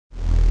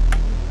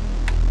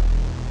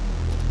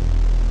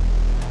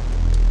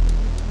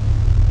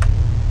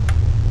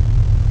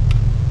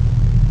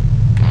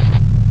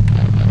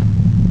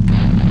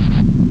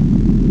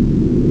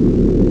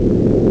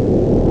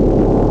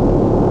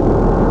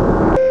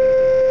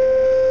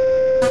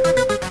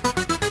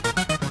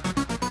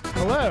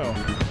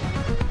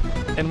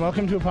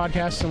welcome to a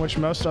podcast in which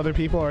most other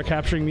people are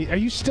capturing me. Are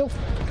you still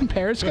fucking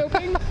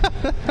periscoping?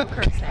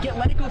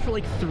 Let it go for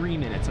like 3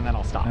 minutes and then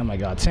I'll stop. Oh my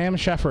god. Sam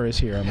Sheffer is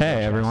here.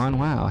 Hey everyone.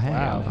 Wow. Hey.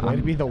 Wow. Way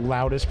to be the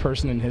loudest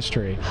person in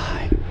history.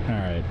 Hi. All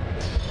right.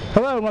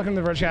 Hello and welcome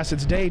to the Vergecast.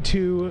 It's day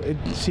 2.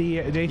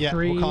 Day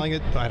 3. We're calling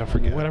it, I don't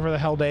forget. Whatever the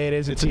hell day it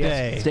is. It's a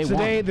day. It's the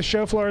day the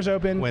show floor is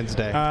open.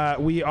 Wednesday.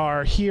 We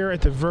are here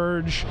at the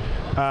Verge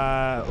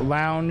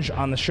lounge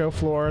on the show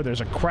floor.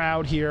 There's a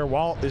crowd here.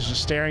 Walt is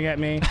just staring at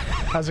me.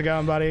 How's it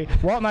going, buddy?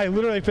 Walt and I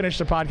literally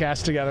finished a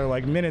podcast together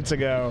like minutes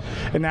ago,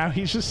 and now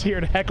he's just here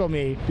to heckle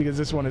me because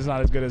this one is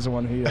not as good as the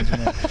one he does with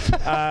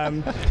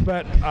me.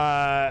 But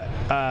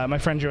my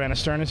friend Joanna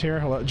Stern is here.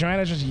 Hello.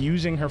 Joanna's just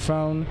using her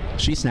phone.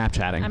 She's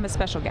Snapchatting. I'm a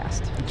special guest.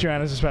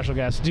 Joanna's a special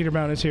guest. Dieter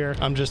Bohn is here.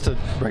 I'm just a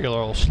regular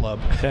old schlub.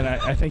 And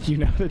I think you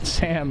know that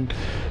Sam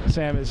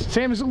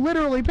is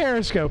literally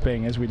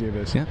periscoping as we do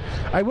this. Yeah.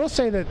 I will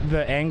say that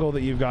the angle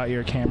that you've got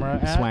your camera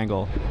at,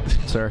 Swangle,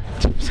 sir.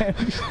 Sam,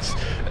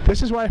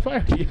 this is why I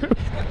fired you.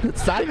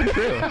 It's not even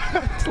true.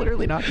 It's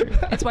literally not true.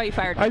 That's why you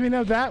fired me. I mean,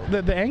 no,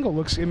 the angle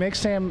it makes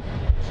Sam.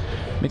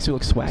 Makes you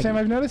look swaggy. Sam,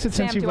 I've noticed that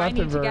since Sam, you've do I left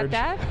the need to get Verge,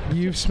 that?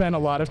 you've spent a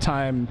lot of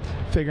time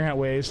figuring out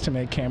ways to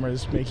make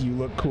cameras make you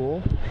look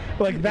cool.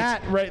 Like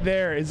that right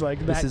there is like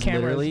that. This is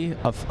camera literally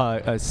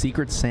a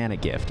Secret Santa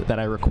gift that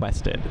I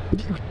requested.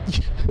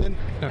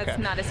 That's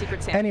not a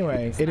secret Santa.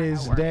 Anyway, That's it not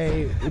is how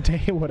it works.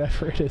 day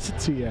whatever it is at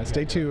CES.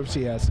 Day 2 of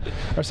CES.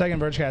 Our second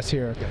Vergecast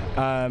here.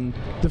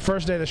 The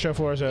first day the show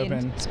floor is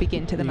open. Speak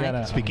into the You mic.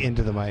 gotta- Speak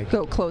into the mic.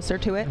 Go closer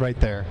to it. Right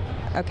there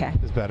Okay.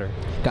 is better.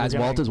 Guys,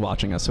 We're Walt gonna- is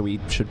watching us, so we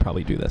should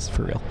probably do this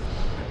for real.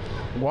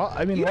 Walt,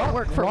 I mean, You don't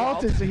work for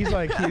Walt. He's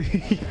like,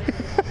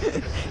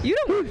 You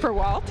don't work for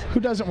Walt. who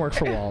doesn't work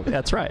for Walt?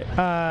 That's right.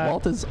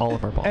 Walt is all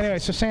of our bosses. Anyway,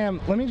 so Sam,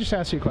 let me just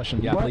ask you a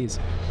question. Yeah, please.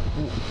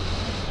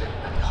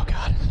 Oh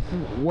God.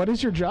 What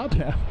is your job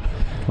now?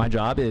 My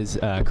job is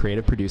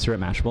creative producer at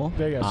Mashable.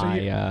 There you go.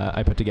 So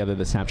I put together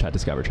the Snapchat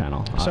Discover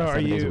channel. So are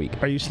 7 days a you week.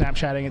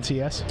 Snapchatting at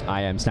CES?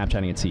 I am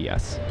Snapchatting at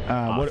CES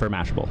What- for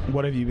Mashable.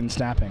 What have you been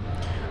snapping?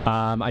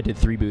 I did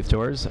 3 booth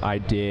tours. I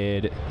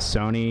did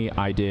Sony,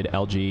 I did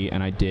LG,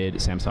 and I did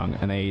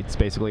Samsung, and it's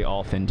basically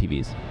all thin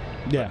TVs.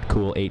 Yeah.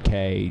 Cool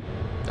 8K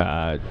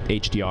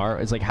HDR.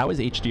 It's like, how is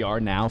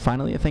HDR now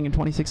finally a thing in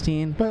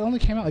 2016? But it only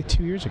came out like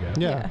 2 years ago.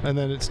 Yeah, and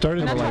then it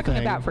started I'm as not a talking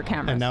thing, about for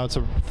cameras. and now it's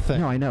a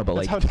thing. No, I know, but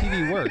That's like how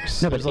TV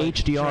works. No, but There's, like,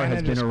 HDR has Joanna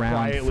been just around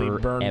quietly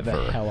burned the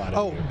forever. hell out of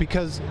Oh, it.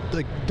 because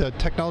the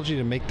technology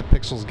to make the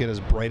pixels get as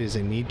bright as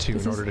they need to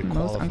This in is order to the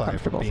most qualify for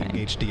uncomfortable being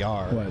thing.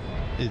 HDR. What?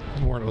 It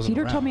wasn't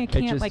Peter around. told me I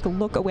can't just- like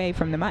look away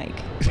from the mic.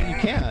 You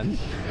can.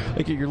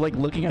 Like you're like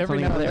looking at Every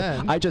something over now there.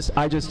 and then.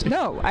 I just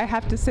No, I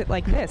have to sit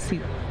like this.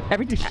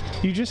 Every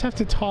You just have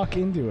to talk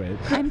into it.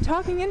 I'm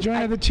talking into.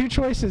 Joanna, the two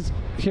choices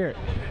here.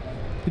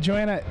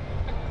 Joanna,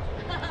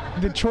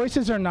 the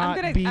choices are not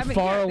gonna- be I'm-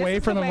 far yeah, this away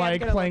is from the the way I'm mic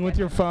gonna playing look with at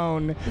your it.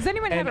 phone Does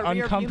anyone and have a rear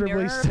view uncomfortably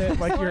mirror? sit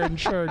like you're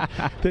insured.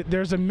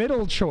 There's a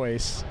middle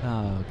choice.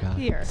 Oh God.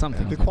 Here.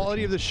 Something. The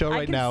quality of the show I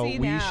right can now, see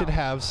we now. should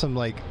have some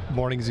like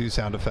morning zoo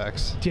sound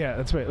effects. Yeah,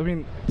 that's right. I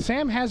mean,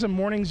 Sam has a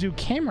morning zoo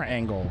camera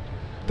angle.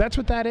 That's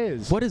what that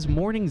is. What is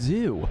Morning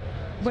Zoo?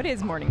 What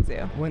is Morning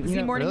Zoo? When- Is you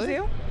he know- Morning Really?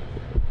 Zoo?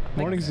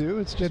 Morning zoo,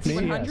 it's just me.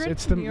 100?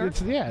 It's the New York?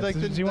 Like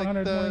the,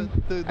 Z100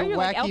 morning. Are you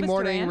like wacky Elvis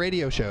morning Duran?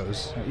 radio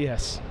shows.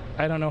 Yes.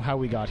 I don't know how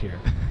we got here.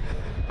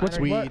 What's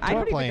I we don't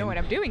even plane? know what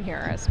I'm doing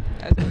here.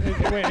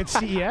 Wait, it's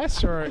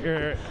CES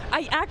or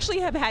I actually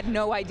have had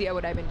no idea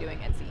what I've been doing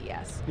at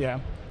CES. yeah.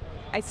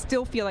 I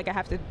still feel like I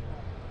have to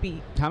be.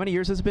 How many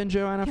years has it been,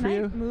 Joanna, Can for I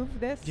you? move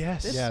this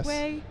Yes. this Yes.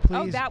 way?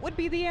 Oh, Please. that would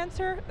be the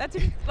answer? That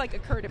didn't like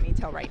occur to me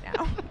till right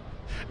now.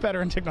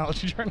 Veteran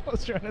technology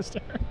journalist Joanna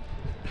Stern.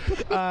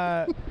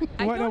 I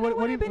don't know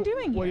what I've been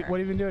doing What here. have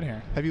you been doing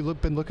here? Have you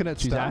been looking at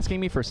She's stuff? asking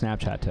me for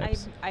Snapchat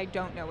tips. I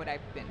don't know what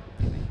I've been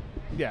doing.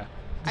 Yeah.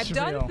 I've This is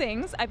done real.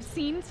 things. I've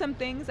seen some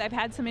things. I've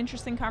had some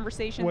interesting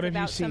conversations What have you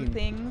about some seen?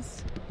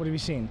 things. What have you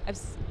seen?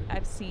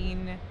 I've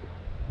seen.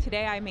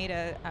 Today I made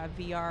a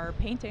VR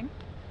painting.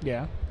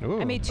 Yeah.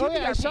 Ooh. I made 2 Oh VR yeah,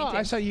 I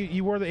paintings. saw you.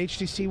 You wore the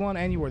HTC one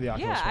and you wore the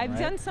Oculus Yeah, one, I've right?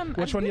 done some.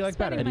 Which I've one do you been like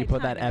better? spending and you my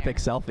put that time in epic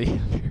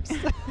selfie.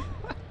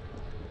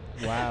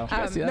 Wow. you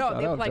guys see that no,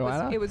 photo of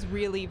Joanna? it was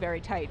really very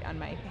tight on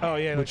my head. Oh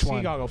yeah, Which the sea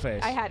one? goggle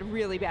face. I had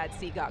really bad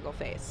sea goggle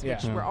face, Yeah.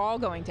 which we're all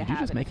going to Did you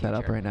have just in make the that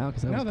up future. right now?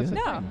 Because that No, was that's good.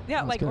 No, yeah,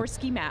 That was like good. or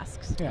ski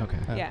masks. Yeah. Okay.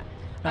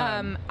 Yeah.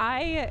 Um,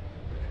 I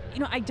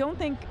don't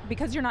think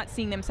because you're not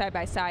seeing them side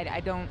by side. I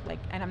don't like,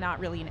 and I'm not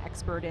really an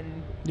expert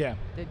in Yeah.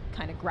 the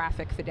kind of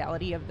graphic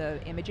fidelity of the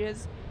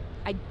images.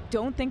 I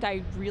don't think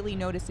I really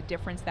noticed a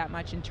difference that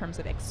much in terms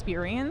of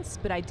experience,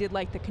 but I did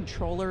like the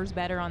controllers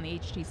better on the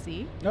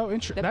HTC. Oh,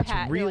 The that's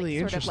pad, really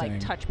they're like interesting. sort of like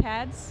touch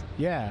pads,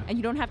 Yeah. and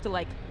you don't have to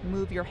like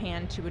move your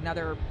hand to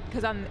another.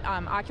 Because on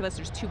Oculus,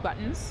 there's 2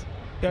 buttons.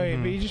 Oh yeah,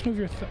 but you just move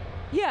your.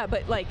 Yeah,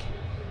 but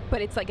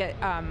it's like a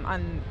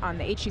on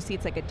the HTC,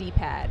 it's like a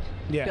D-pad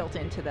Yeah. built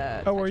into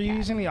the. Oh, were you touchpad.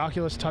 using the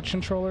Oculus Touch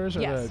controllers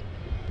or Yes. the?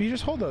 But you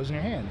just hold those in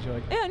your hands. You're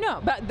like. Yeah, no,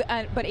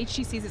 but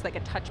HTC's is like a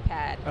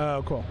touchpad.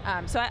 Oh, cool.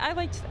 So I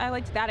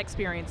liked that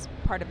experience,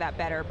 part of that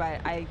better, but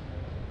I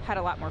had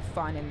a lot more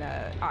fun in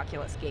the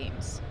Oculus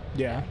games.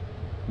 Yeah. What'd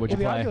Well, you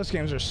the play? Oculus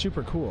games are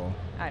super cool.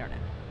 I don't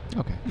know.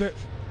 Okay.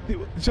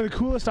 So the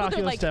coolest Well, they're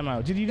Oculus like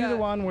demo. Did you do the the-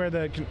 one where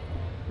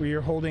where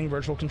you're holding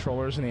virtual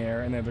controllers in the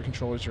air and they're the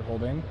controllers you're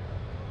holding?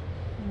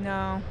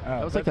 No.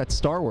 That was like that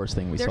Star Wars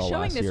thing we They're saw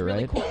showing last this year,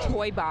 really right? cool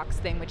toy box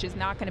thing, which is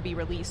not going to be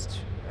released,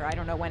 or I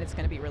don't know when it's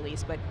going to be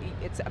released, but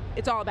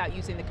it's all about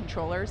using the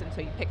controllers, and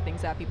so you pick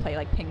things up, you play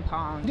like ping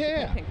pong. you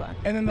play ping pong.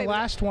 And then the Play-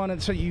 last one,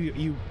 and so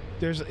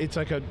it's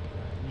like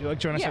like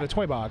Joanna said, Yeah. a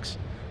toy box,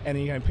 and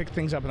then you can pick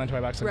things up in the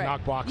toy box and Right.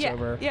 knock blocks Yeah,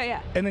 over. yeah,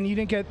 yeah. And then you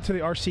didn't get to the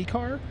RC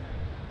car.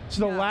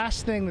 So the No.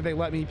 last thing that they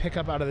let me pick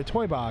up out of the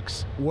toy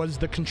box was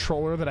the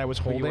controller that I was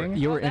holding.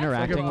 You were Oh, that's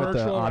interacting like a with the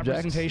virtual objects.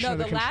 representation No, of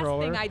the the last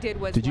controller. thing I did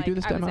was Did you like do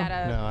this I was demo? at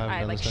a, No, I haven't I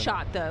done like this demo.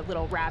 shot the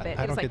little rabbit. I It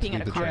was don't like get to being be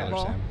at a the trailer,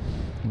 carnival. Sam.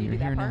 You You're do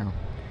that here part? now.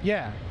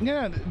 Yeah,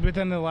 but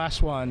then the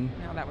last one.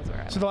 No, that was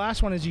where I So the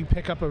last one is you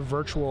pick up a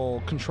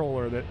virtual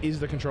controller that is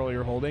the controller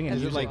you're holding, and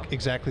Is you it use like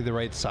exactly the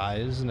right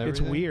size and It's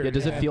everything? weird. Yeah,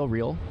 does it feel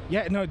real?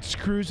 Yeah, no, it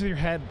screws with your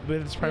head, but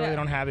it's probably Yeah. they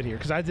don't have it here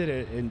because I did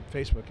it in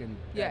Facebook and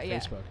Yeah, at yeah.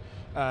 Facebook.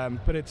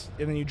 But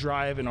and then you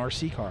drive an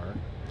RC car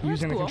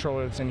using the cool.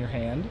 controller that's in your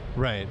hand.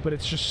 Right. But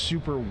it's just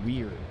super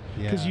weird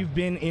because Yeah. you've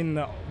been in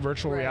the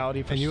virtual Right.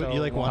 reality for And you so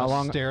like long. want How to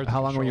long- stare at the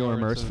how long were you controller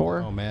and immersed say, for?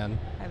 Oh man.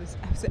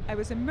 I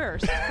was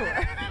immersed for.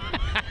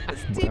 I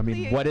was I mean,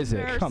 deeply what is it?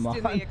 immersed Come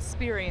in on. the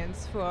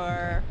experience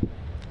for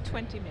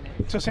 20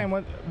 minutes. So Sam,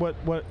 what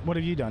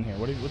have you done here?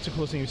 What's the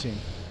coolest thing you've seen?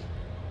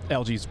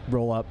 LG's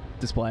roll-up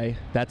display.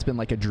 That's been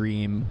like a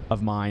dream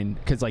of mine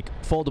because like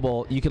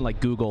foldable, you can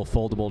like Google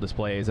foldable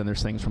displays and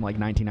there's things from like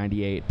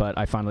 1998, but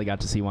I finally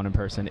got to see one in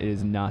person. It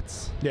is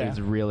nuts. Yeah. It's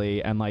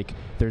really, and like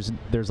there's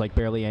like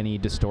barely any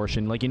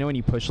distortion. Like, you know, when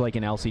you push like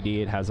an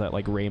LCD, it has that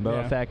like rainbow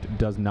Yeah. effect. It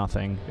does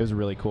nothing. It was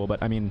really cool,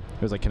 but I mean,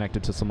 it was like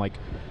connected to some like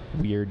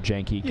weird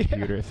janky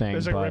computer thing.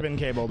 There's a but ribbon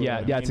cable. to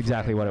Yeah, the that's main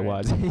exactly frame, what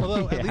it right? was.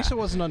 Although Yeah. at least it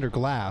wasn't under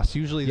glass.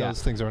 Usually Yeah.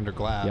 those things are under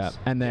glass. Yeah,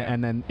 and then Yeah.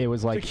 and then it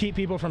was like to keep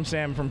people from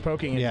Sam from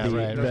poking Yeah, into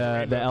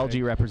right. the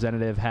LG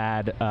representative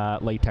had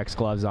latex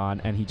gloves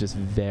on, and he just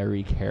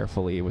very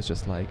carefully was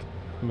just like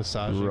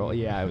Massaging.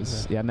 yeah, it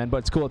was yeah. And then, but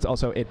it's cool. It's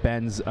also it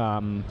bends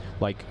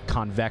like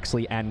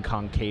convexly and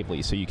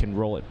concavely, so you can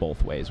roll it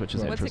both ways, which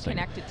is Right. What's it interesting.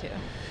 connected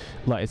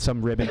to? Like it's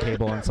some ribbon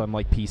cable and some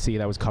like PC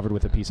that was covered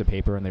with a piece of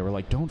paper, and they were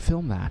like, "Don't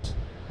film that."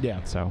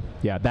 Yeah. So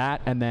yeah,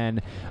 that, and then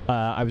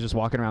I was just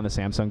walking around the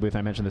Samsung booth.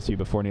 I mentioned this to you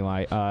before,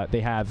 Nilay. They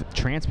have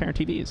transparent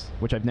TVs,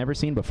 which I've never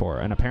seen before,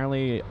 and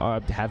apparently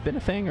have been a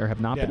thing or have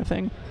not been Yeah. a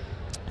thing.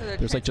 So they're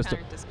There's like just a-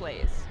 transparent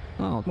displays.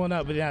 Oh, Well,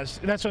 no, but yeah,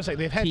 that's what I'm saying.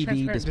 They've had TV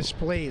transparent display.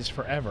 displays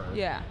forever.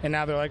 Yeah. And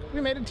now they're like, we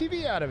made a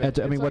TV out of it.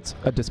 I mean, what's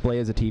a display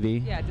is a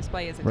TV? Yeah,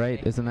 display is a Right?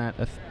 TV. Isn't that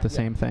the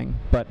same thing?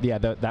 But yeah,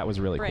 that was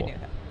really Brand cool.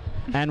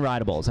 new. And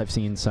rideables. I've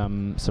seen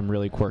some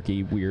really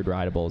quirky, weird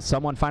rideables.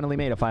 Someone finally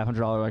made a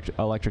 $500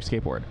 electric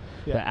skateboard.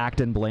 Yeah. The Act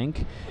and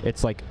Blink.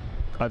 It's like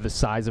the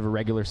size of a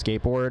regular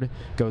skateboard.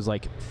 Goes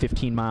like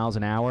 15 miles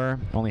an hour.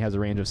 Only has a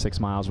range of 6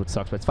 miles, which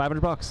sucks. But it's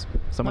 $500.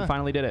 Someone Huh.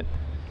 finally did it.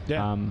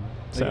 Yeah. Are you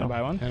So gonna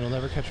buy one? And it'll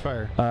never catch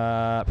fire.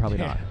 probably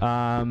Yeah.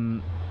 not.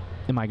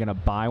 Am I gonna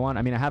buy one?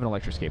 I mean, I have an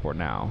electric skateboard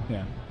now.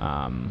 Yeah.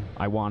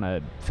 I want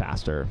a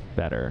faster,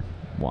 better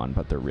one,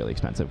 but they're really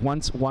expensive.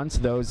 Once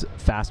those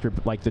faster,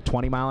 like the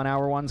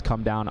 20-mile-an-hour ones,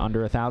 come down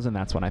under 1,000,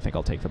 that's when I think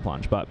I'll take the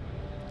plunge. But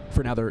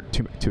for now, they're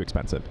too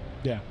expensive.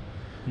 Yeah.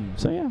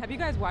 So yeah. Have you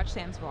guys watched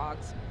Sam's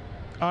vlogs?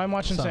 Oh, I'm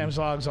watching Some. Sam's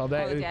vlogs all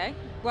day. All day?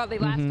 Well, they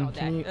last Mhm. all day.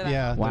 Can you-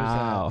 Yeah.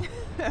 Wow.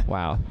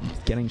 Wow.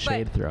 Getting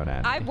shade But thrown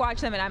at me. I've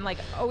watched them, and I'm like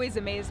always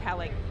amazed how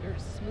like you're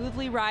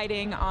smoothly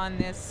riding on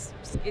this.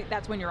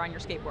 That's when you're on your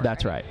skateboard.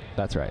 That's right.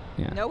 That's right.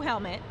 Yeah. No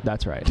helmet.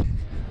 That's right.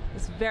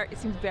 It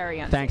seems very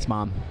unsafe. Thanks,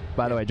 Mom.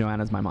 By the way,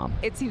 Joanna's my mom.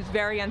 It seems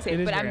very unsafe, It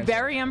is but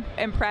very I'm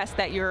very impressed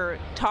that you're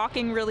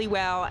talking really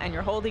well and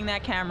you're holding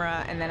that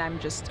camera, and then I'm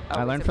just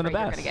always learned from the afraid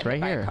you're best, gonna get right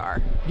hit by here. a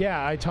car.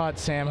 Yeah, I taught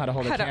Sam how to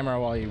hold a How to- camera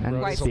while he And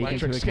rode his speaking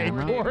electric to a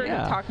camera. skateboard.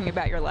 Yeah. Talking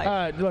about your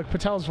life. Look,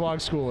 Patel's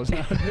vlog school is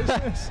not a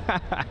business.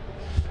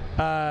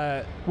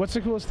 What's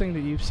the coolest thing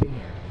that you've seen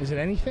here? Is it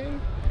anything?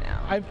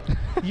 No.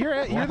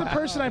 You're the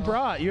person I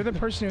brought. You're the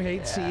person who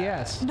hates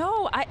CES.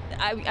 No,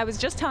 I was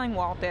just telling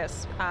Walt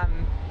this.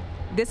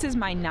 This is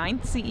my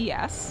 9th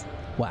CES.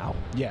 Wow.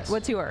 Yes.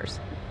 What's yours?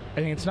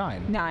 I think it's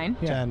 9. 9?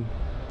 Yeah. 10.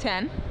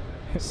 10?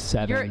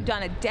 7. You're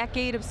done a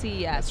decade of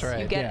CES. That's right.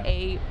 You get Yeah.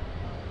 a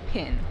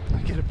pin. I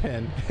get a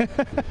pin.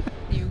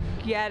 You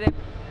get a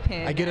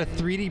pin. I get a and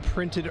 3D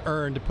printed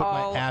urn to put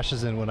All- my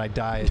ashes in when I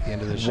die at the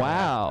end of the show.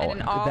 Wow.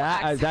 And an all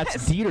That's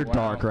access. Dieter Wow.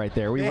 Dark right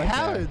there. We They went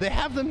have, there. they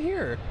have them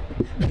here.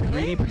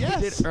 3D printed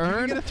Yes.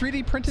 urn. You get a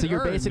 3D printed So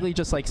you're urn. basically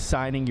just like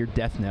signing your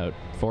death note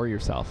for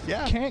yourself.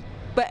 Yeah. Can't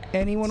But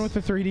anyone with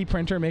a 3D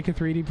printer make a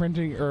 3D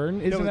printing urn?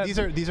 Isn't No,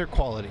 that these are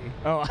quality.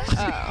 Oh.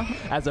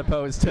 As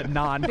opposed to they have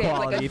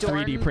non-quality like a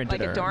 3D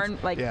printed like urns. a darn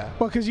like Yeah.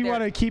 Well, because you They're-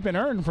 want to keep an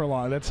urn for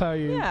long. That's how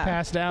you Yeah,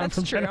 pass down that's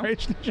from true.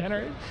 generation to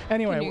generation.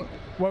 Anyway, Can you-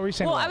 what were you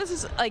saying? Well, about- I was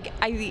just like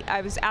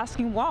I was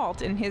asking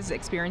Walt in his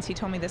experience. He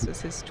told me this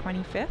was his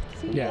 25th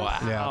CES. Yeah.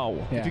 Wow.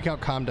 Yeah. If you count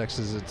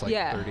Comdex's, it's like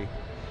Yeah. 30.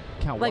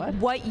 Count Like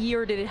what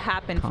year did it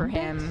happen for Comdex?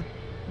 him?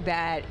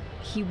 that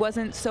he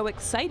wasn't so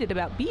excited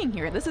about being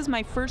here. This is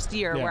my first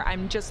year where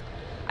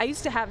I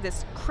used to have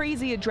this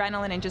crazy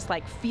adrenaline and just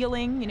like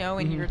feeling,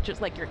 and you're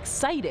just like, you're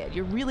excited.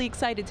 You're really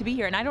excited to be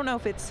here. And I don't know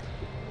if it's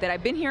that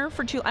I've been here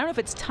for I don't know if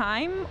it's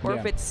time or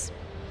if it's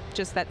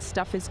just that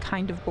stuff is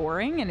kind of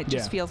boring and it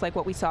just feels like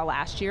what we saw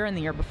last year and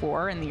the year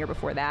before and the year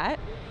before that.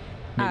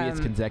 Maybe it's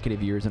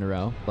consecutive years in a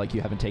row, like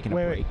you haven't taken a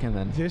break, and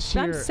then this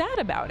year I'm sad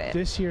about it.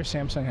 This year,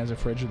 Samsung has a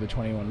fridge with a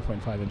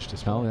 21.5-inch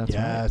display. Oh, that's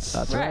right.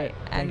 That's right.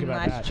 And Think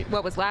about that.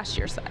 what was last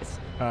year's size?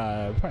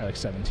 Probably like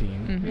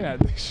 17. Yeah,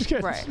 they just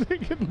get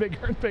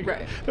bigger and bigger.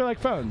 Right. They're like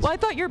phones. Well, I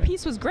thought your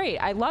piece was great.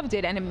 I loved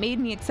it, and it made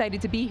me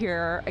excited to be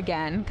here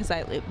again because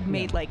it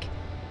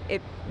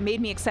made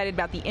me excited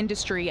about the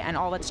industry and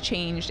all that's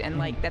changed, and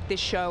like that this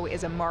show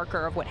is a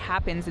marker of what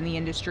happens in the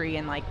industry,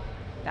 and like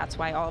that's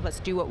why all of us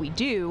do what we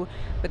do.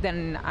 But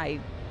then I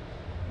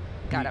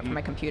got up from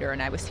my computer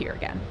and I was here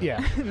again.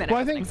 Yeah. And then I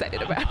wasn't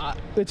excited about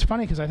it. It's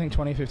funny because I think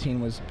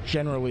 2015 was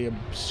generally a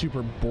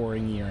super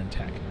boring year in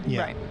tech.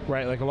 Yeah.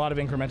 Right. Like a lot of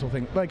incremental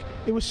things. Like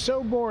it was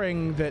so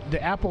boring that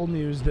the Apple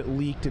news that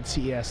leaked at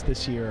CES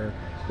this year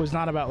was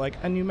not about like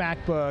a new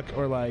MacBook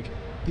or like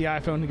the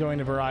iPhone going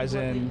to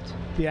Verizon.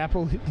 The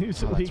Apple news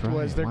that leaked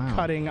was they're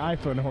cutting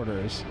iPhone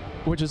orders.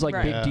 Which is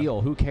like big deal.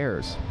 Who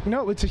cares?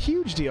 No, it's a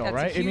huge deal, That's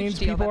right? a huge it means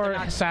deal people that are they're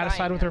not satisfied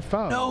buying with their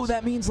phones. No,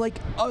 that means like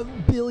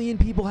 1 billion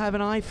people have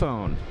an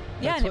iPhone.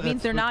 Yeah, and it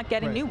means they're not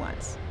getting new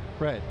ones.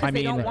 Right. Because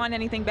they don't want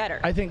anything better.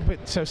 I think,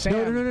 but so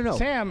Sam, No.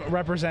 Sam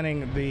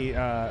representing the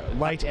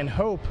light and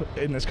hope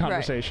in this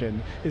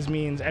conversation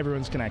means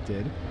everyone's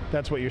connected.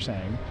 That's what you're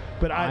saying.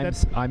 But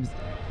I'm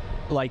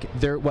like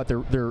they're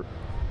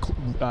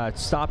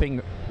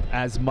stopping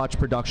as much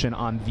production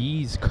on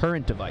these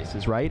current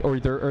devices, right? Or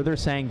they're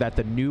saying that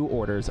the new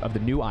orders of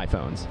the new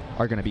iPhones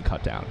are going to be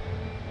cut down.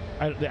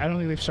 I don't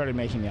think they've started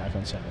making the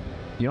iPhone 7.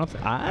 You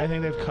don't? I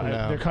think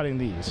they're cutting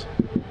these,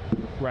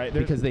 right?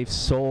 Because they've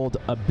sold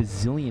a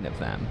bazillion of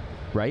them,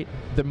 right?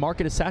 The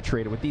market is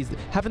saturated with these.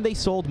 Haven't they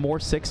sold more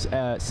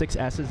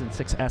 6S's and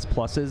 6S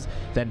Pluses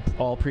than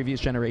all previous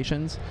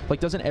generations?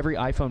 Like, doesn't every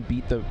iPhone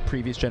beat the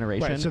previous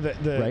generation? Right. So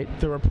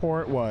the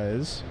report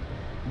was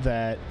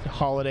that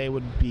holiday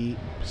would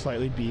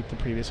slightly beat the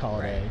previous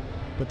holiday,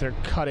 but they're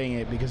cutting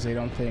it because they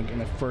don't think in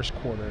the first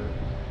quarter.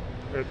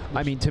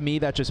 I mean, to me,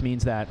 that just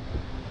means that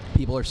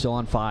people are still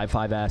on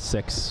 5S,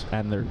 6,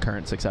 and their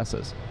current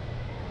 6S's.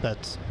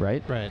 That's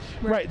right.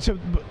 Right. So,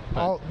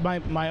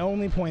 my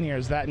only point here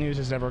is that news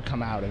has never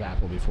come out of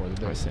Apple before.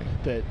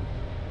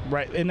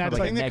 Right, and that's the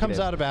like thing that comes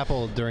out of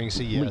Apple during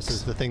CES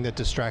is the thing that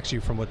distracts you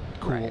from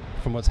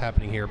from what's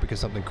happening here, because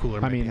something cooler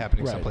might be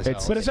happening someplace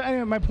else.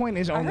 But my point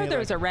is only. I heard there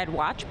was a red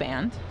watch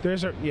band.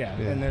 There's and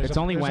there's it's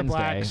only there's Wednesday. A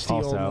black steel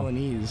also,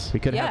 Milanese. we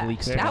could have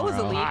leaks tomorrow. That was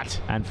a leak.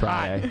 And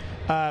Friday.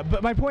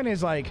 But my point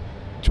is, like,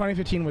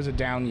 2015 was a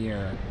down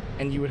year,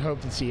 and you would hope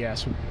that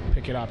CES would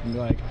pick it up and be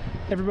like,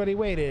 everybody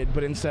waited,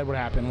 but instead what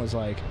happened was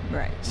like,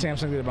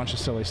 Samsung did a bunch of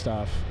silly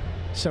stuff.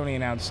 Sony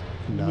announced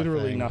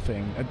literally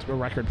nothing. A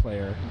record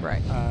player.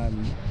 Right.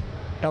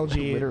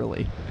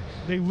 LG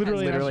They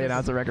literally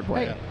announced a record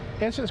player.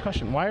 Hey, answer this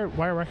question. Why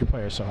are record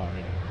players so hot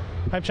right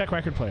now? Pipe check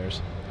record players.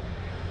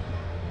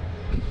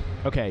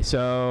 Okay,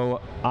 so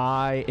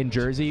in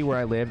Jersey, where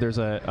I live, there's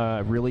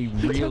a really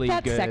took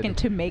that good second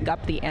to make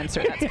up the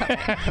answer that's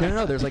coming.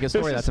 No, there's like a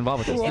story that's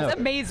involved with this. It's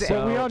amazing.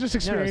 So we all just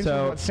experienced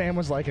what Sam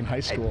was like in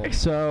high school.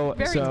 So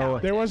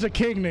there was a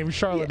king named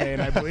Charlemagne,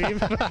 I believe.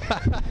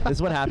 This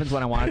is what happens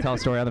when I want to tell a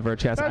story on the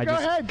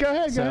Vergecast. Go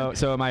ahead.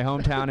 So in my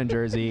hometown in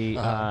Jersey,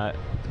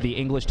 the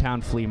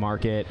Englishtown Flea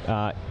Market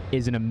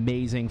is an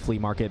amazing flea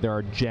market. There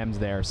are gems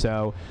there.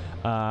 So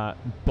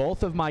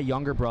both of my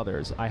younger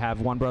brothers, I have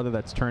one brother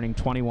that's turning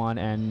 21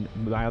 and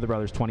my other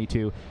brother's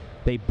 22.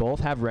 They both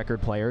have record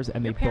players,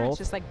 and Your they parents both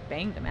just like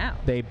banged them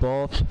out. They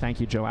both. Thank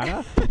you,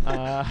 Joanna.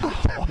 I'm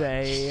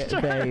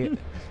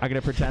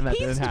gonna pretend that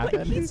didn't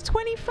happen. He's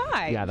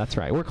 25. Yeah, that's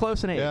right. We're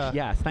close in age. Yeah.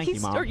 Yes, thank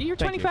you, Mom. You're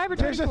Thank 25 or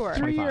 24. There's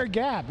a 3-year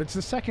gap. It's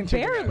the second two.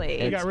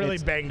 Barely. You got really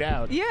banged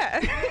out. Yeah.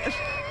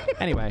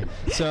 Anyway,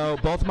 so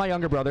both of my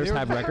younger brothers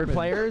have record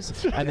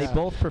players, and they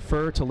both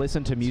prefer to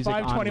listen to music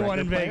on 521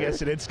 in record Vegas,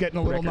 players. and it's getting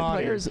a little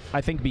naughty. Players,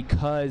 I think,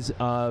 because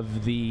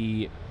of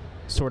the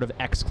sort of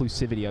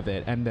exclusivity of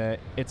it, and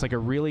it's like a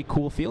really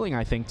cool feeling,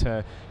 I think,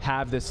 to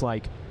have this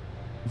like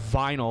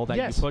vinyl that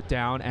you put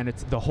down, and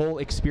it's the whole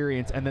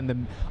experience, and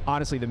then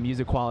honestly the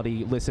music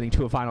quality listening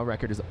to a vinyl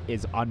record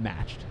is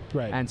unmatched.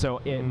 Right. And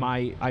so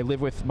I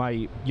live with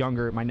my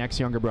next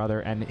younger brother,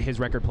 and his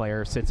record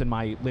player sits in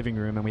my living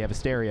room, and we have a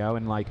stereo,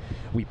 and like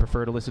we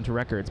prefer to listen to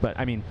records. But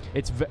I mean,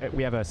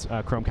 we have a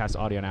Chromecast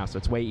audio now, so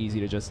it's way easy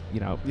to just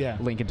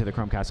link into the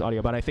Chromecast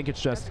audio. But I think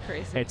it's just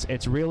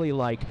it's really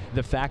like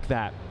the fact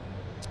that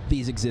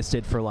these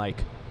existed for like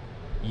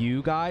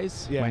you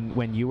guys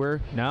when you were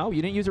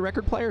you didn't use a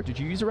record player. Did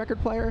you use a record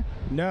player?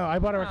 No, I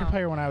bought a record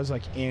player when I was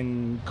like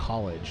in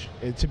college.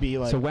 To be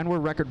like, so when were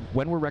record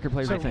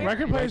players? So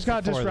record players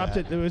got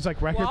disrupted. It was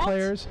like record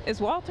players.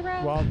 Is Walt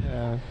around? Walt.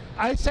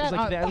 I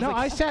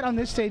sat on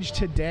this stage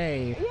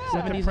today.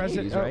 70s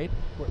and 80s, right?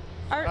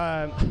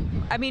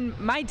 I mean,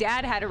 my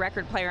dad had a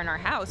record player in our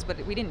house,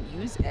 but we didn't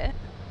use it.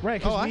 Right,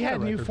 because we had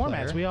had a new record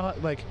formats. player. We all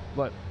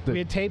we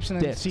had tapes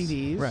and then discs.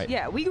 CDs. Right.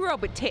 Yeah, we grew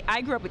up with tape.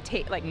 I grew up with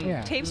tape. Like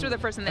tapes were the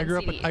first, and then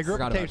CDs. I grew up Forgot with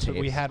about tapes, but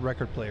we tapes. had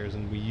record players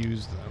and we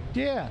used them.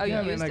 Yeah. Oh, you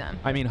yeah, used them.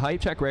 I mean, hype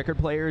check record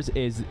players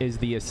is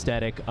the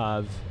aesthetic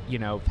of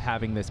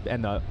having this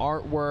and the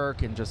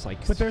artwork and just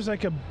like. But there's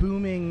like a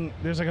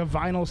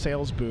vinyl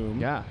sales boom.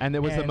 Yeah, and it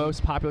was the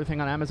most popular thing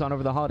on Amazon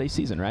over the holiday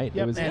season, right?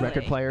 Yep, It was and-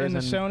 record players And the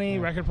and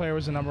Sony record player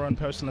was the #1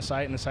 post on the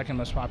site, and the second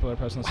most popular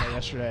post on the site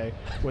yesterday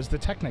was the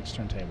Technics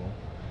turntable.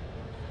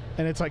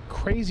 And it's like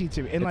crazy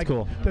to me. And It's like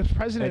cool. the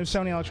president of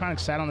Sony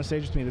Electronics sat on the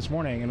stage with me this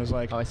morning and was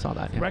like, Oh, I saw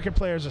that. Yeah. record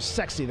players are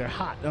sexy, they're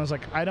hot. And I was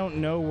like, I don't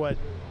know what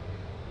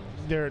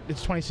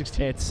it's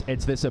 2016.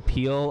 It's this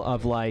appeal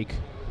of like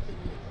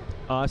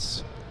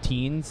us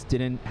teens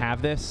didn't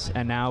have this,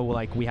 and now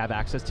like we have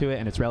access to it,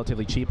 and it's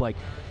relatively cheap. Like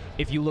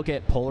if you look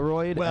at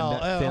Polaroid Well,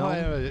 and that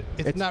film,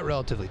 it's not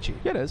relatively cheap.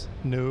 Yeah, it is.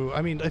 No,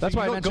 I mean, if That's you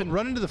why I go mentioned-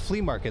 run into the flea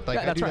market. Like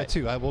I That's do right. that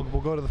too. We'll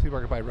go to the flea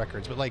market buy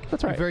records, but like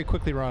That's right. you very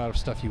quickly run out of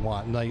stuff you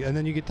want, and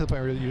then you get to the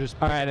point where you just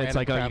All pick right, it's random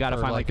like you crap got to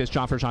for, find like this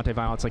John Frusciante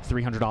vinyl. It's like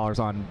 $300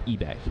 on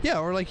eBay. Yeah,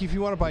 or like if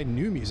you want to buy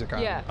new music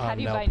on Yeah. How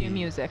do you on buy LP, new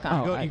music?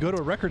 Oh, you go to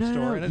a record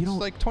store and it's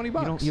like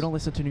 $20. You don't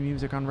listen to new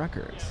music on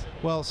records.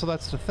 Well, so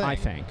that's the thing. I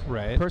think.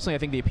 Right. Personally, I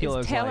think the appeal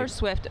Is is Taylor like,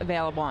 Swift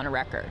available on a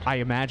record? I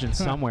imagine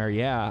somewhere.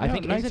 Yeah, I No,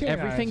 think isn't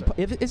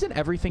 1999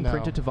 everything No.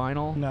 printed to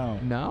vinyl? No.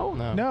 No.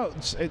 No. No,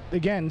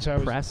 again, so I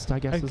was, Pressed, I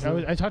guess. is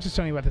I talked to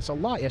Sony about this a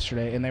lot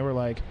yesterday, and they were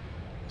like,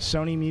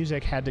 Sony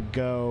Music had to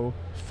go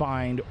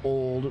find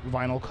old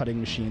vinyl cutting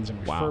machines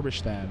and Wow.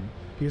 refurbish them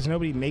because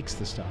nobody makes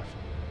the stuff.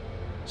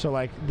 So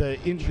like the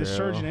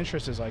surge in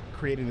interest is like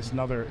creating this so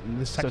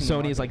second. Sony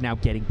market. is like now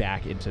getting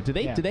back into. Did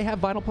they have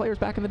vinyl players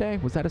back in the day?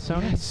 Was that a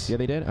Sony? Yes. Yeah,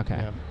 they did. Okay.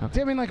 Yeah.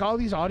 Okay. I mean, like all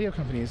these audio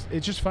companies,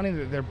 it's just funny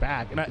that they're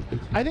back, and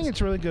I think it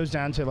really goes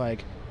down to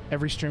like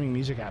every streaming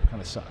music app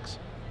kind of sucks.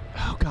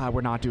 Oh God,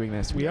 we're not doing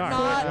this. We are.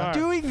 not We are.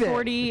 doing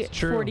this. It's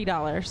true.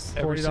 $40.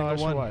 Every single $40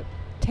 for one. what?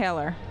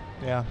 Taylor.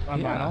 Yeah. On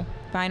Yeah. vinyl?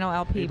 Vinyl Are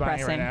LP you buying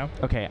it pressing. right now?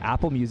 Okay,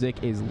 Apple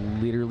Music is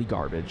literally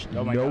garbage.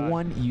 Oh my no God.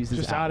 one uses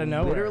Just Apple. out of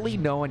nowhere. Literally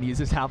no one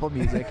uses Apple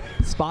Music.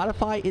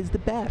 Spotify is the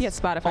best. Yeah,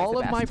 Spotify's All the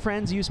of my best.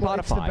 friends use Spotify. Well,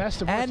 it's the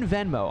best of and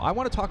Venmo. I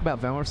want to talk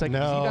about Venmo for a second.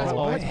 'cause No. You guys What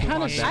always kind of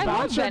on there. I love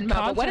Sponsored Venmo,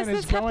 but what does content this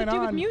is have to going do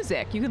with on.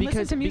 music? You can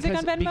listen to music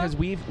on Venmo? Because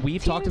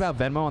we've talked about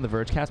Venmo on the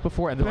Vergecast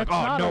before, and they're That's like,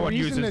 oh, not no a one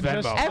reason uses to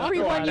just Venmo. talk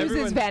Everyone about it.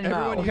 uses Venmo.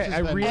 everyone Okay, uses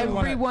I Venmo. really wanna-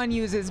 Everyone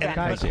uses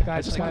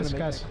Venmo.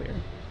 Guys,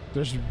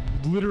 there's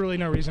literally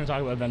no reason to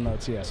talk about Venmo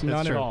at CES.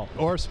 None true. at all.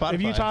 Or Spotify.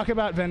 If you talk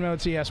about Venmo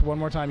at CES one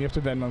more time, you have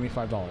to Venmo me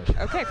 $5.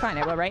 Okay, fine.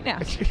 I will right now.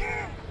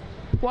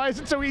 Why is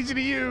it so easy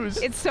to use?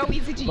 It's so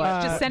easy to use.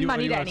 Just send you-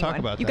 money you to wanna talk anyone.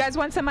 about You that? guys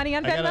want some money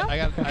on Venmo?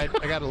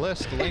 I got a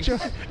list of links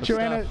of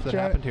Joanna, stuff that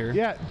happened here.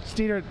 Yeah,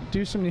 Steeder,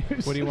 do some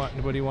news. What do you want?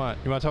 What do you want?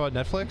 You want to talk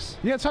about Netflix?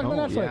 Yeah, talk about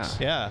Oh,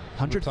 Netflix. Yeah.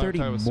 130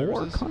 We're talking more about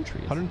services.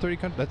 countries. 130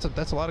 countries.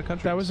 That's a lot of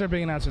countries. That was their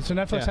big announcement. So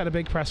Netflix Yeah. had a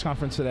big press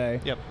conference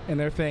today. Yep. And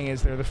their thing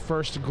is they're the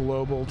first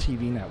global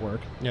TV network,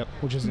 Yep.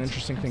 which is an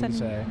interesting thing to Send-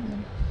 say.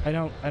 I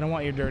don't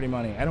want your dirty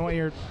money. I don't want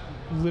your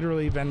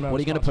literally Venmo. What are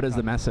you going to put as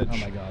the sponsored message?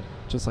 content. Oh my god.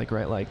 Just like,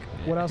 right, like.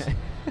 What else?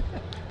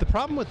 The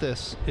problem with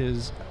this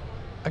is,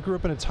 I grew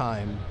up in a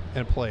time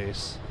and a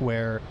place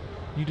where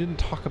you didn't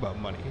talk about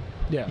money.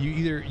 Yeah.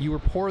 You were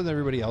poorer than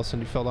everybody else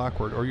and you felt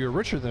awkward, or you were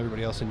richer than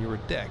everybody else and you were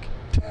a dick.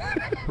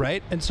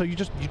 Right? And so you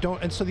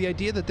don't. And so the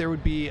idea that there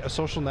would be a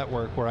social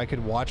network where I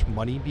could watch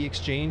money be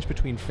exchanged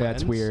between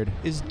friends That's weird.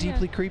 is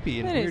deeply creepy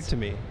and It weird is. to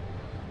me.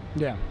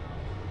 Yeah.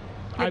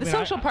 Yeah, the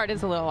social part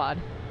is a little odd.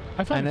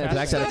 I find And it the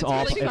fact that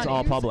fascinating. it's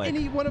all public.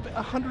 Any one of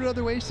 100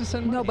 other ways to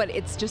send money. No, but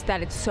it's just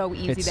that it's so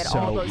easy It's that so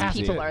all those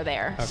easy. people are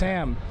there.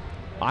 Sam,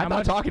 I'm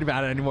not talking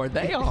about it anymore.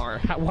 They are.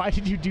 why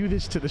did you do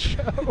this to the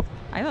show?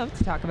 I love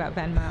to talk about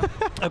Venmo.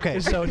 Okay,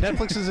 so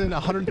Netflix is in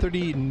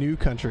 130 new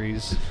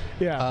countries.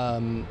 Yeah.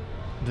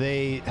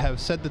 They have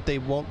said that they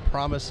won't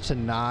promise to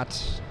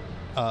not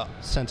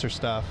censor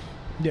stuff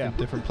Yeah. in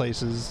different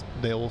places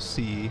they will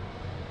see.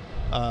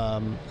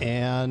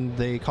 And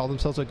they call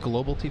themselves a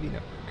global TV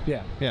network.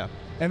 Yeah. Yeah.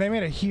 And they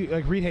made a huge,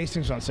 like Reed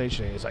Hastings was on stage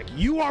today. It's like,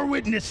 you are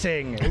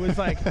witnessing. It was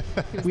like,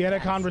 we had a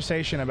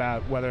conversation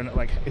about whether, or not,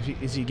 like,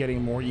 is he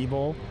getting more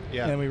evil?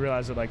 Yeah. And then we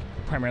realized that, like,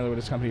 primarily what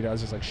his company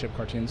does is, like, ship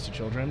cartoons to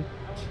children.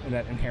 And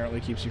that inherently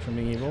keeps you from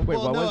being evil. Wait,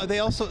 Well, what no, was-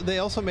 they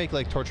also make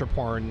like torture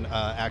porn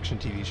action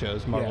TV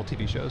shows, Marvel Yeah.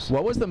 TV shows.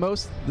 What was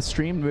the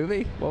streamed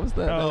movie? What was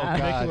the? Oh, God.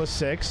 Ridiculous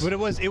 6. But it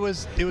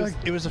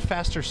was a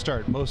faster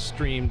start. Most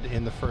streamed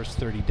in the first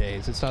 30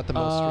 days. It's not the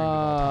most streamed.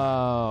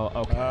 Oh,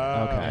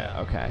 okay,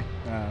 Oh. okay.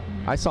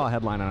 I saw a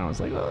headline and I was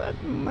like, oh,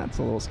 that's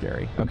a little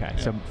scary. Okay,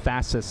 so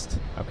fastest.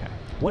 Okay.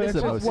 What is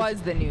the What most?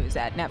 was the news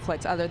at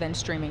Netflix other than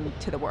streaming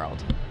to the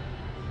world?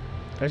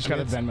 I just got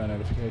a Venmo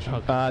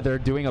notification. They're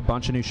doing a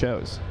bunch of new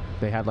shows.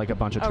 They had like a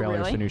bunch of Oh, trailers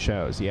really? for new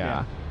shows.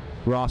 Yeah.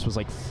 Ross was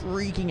like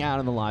freaking out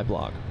in the live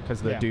blog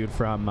because the Yeah. dude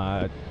from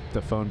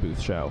the phone booth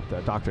show,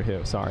 the Doctor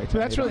Who. Sorry. So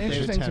that's really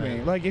interesting to me.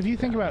 Tennant. Like, if you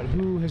think about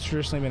who has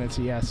traditionally been at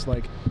CES,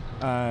 like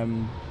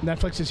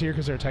Netflix is here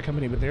because they're a tech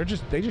company, but they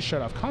just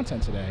showed off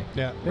content today.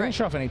 Yeah. They didn't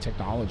show off any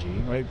technology.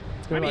 Right?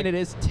 I mean, it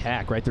is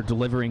tech, right? They're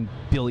delivering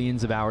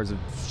billions of hours of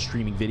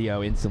streaming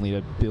video instantly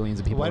to billions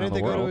of people Why around did the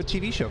they go world. to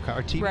a TV show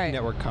or TV Right.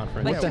 network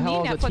conference? Like What to the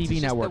hell me, is a Netflix TV is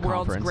just network the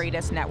world's conference?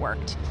 greatest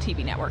networked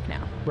TV network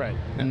now. Right.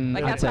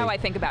 Like, I'd that's say- how I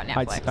think about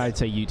Netflix. I'd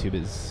say YouTube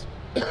is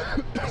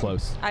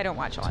close. I don't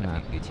watch a lot to of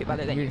that. YouTube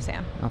other than you,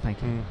 Sam. Oh,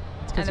 thank you. Mm.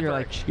 It's because And The you're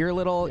like Verge. you're a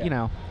little, Yeah. you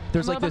know.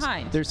 There's I'm a like little this.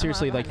 behind. There's I'm a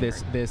seriously little like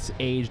behind this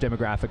age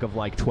demographic of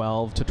like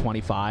 12 to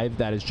 25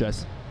 that is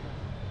just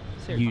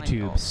So you're finding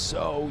YouTube. gold.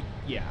 So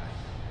yeah.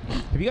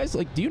 Have you guys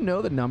like? Do you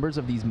know the numbers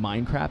of these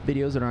Minecraft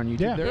videos that are on YouTube?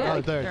 Yeah. They're Yeah,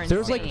 like- they're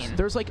there's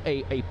insane. like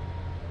a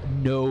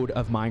node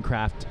of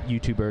Minecraft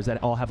YouTubers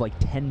that all have like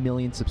 10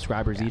 million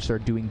subscribers Yeah. each. They're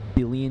doing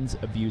billions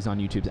of views on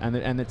YouTube,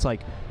 and it's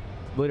like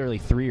literally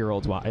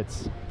 3-year-olds.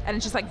 It's And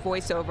it's just like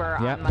voiceover.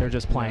 yeah, on, like, they're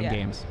just playing yeah.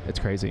 games. It's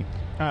crazy.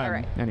 All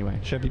right. Anyway,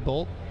 Chevy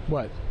Bolt.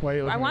 What? Why are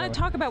you looking I want at to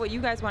talk about what you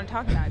guys want to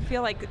talk about. I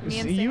feel like me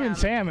and Sam. You and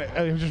Sam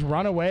have just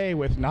run away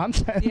with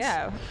nonsense.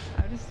 Yeah.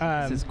 I just,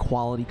 this is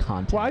quality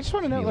content. Well, I just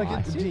want to know, Nilay.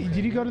 like,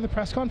 did you go to the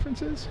press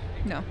conferences?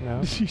 no.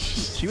 No.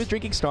 She was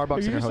drinking Starbucks Have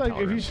in you her just hotel like, have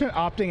room. you just been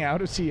opting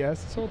out of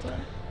CES this whole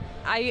time?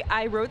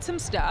 I wrote some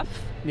stuff.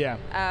 Yeah.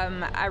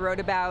 I wrote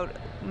about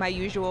my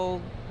usual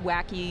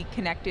wacky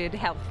connected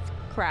health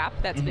crap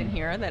that's been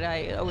here that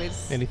I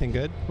always. Anything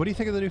good? What do you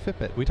think of the new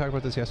Fitbit? We talked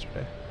about this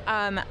yesterday.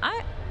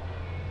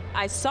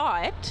 I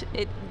saw it.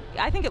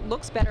 I think it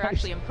looks better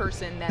actually in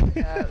person than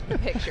the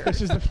picture.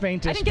 This is the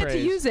faintest I didn't get to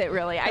praise. use it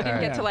really. I didn't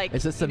Alright. get to like.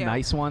 Is this the you know,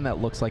 nice one that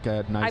looks like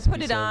a nice? I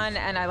put piece it of- on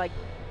and I like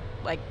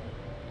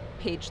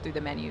paged through the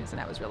menus and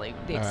that was really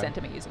the Alright. extent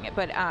of me using it.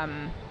 But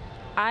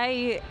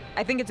I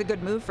think it's a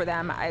good move for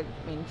them. I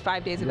mean,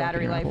 5 days of You rocking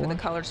battery your life Apple with a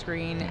Watch? color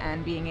screen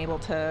and being able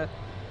to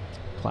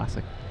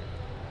Classic.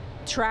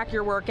 track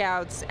your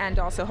workouts and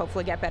also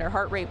hopefully get better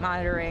heart rate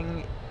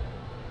monitoring.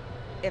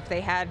 If they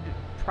had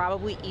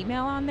probably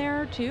email on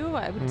there too,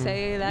 I would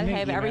say that You I think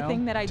have email?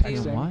 everything that I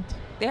Texting? do. What?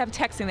 They have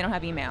texting, they don't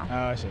have email. Oh,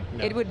 I see.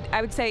 No.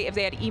 I would say if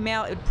they had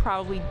email, it would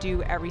probably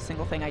do every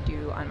single thing I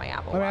do on my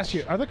Apple Let me Watch. ask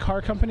you: are the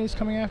car companies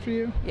coming after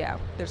you? Yeah,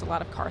 there's a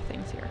lot of car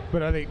things here.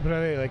 But are they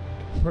like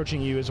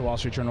approaching you as a Wall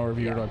Street Journal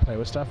reviewer Yeah. to like play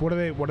with stuff? What are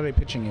they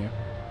pitching you?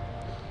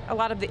 A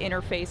lot of the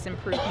interface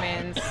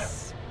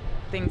improvements,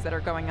 things that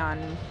are going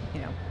on,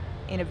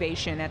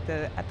 innovation at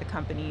the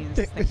companies.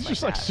 It's things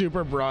just like like that.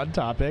 super broad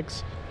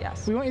topics.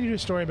 Yes. We want you to do a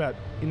story about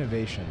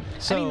innovation.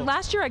 So, I mean,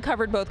 last year I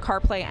covered both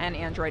CarPlay and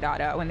Android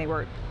Auto, and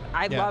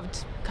I Yeah.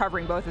 loved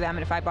covering both of them.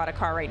 And if I bought a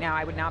car right now,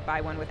 I would not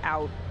buy one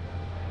without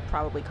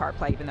probably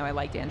CarPlay, even though I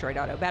liked Android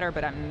Auto better.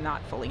 But I'm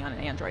not fully on an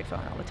Android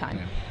phone all the time.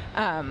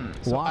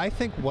 So Why? I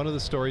think one of the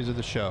stories of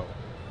the show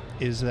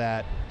is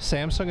that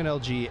Samsung and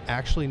LG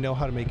actually know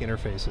how to make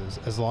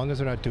interfaces as long as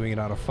they're not doing it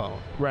on a phone.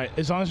 Right.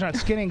 As long as they're not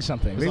skinning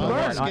something. They long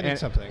as learn. they're getting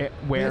something.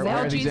 Where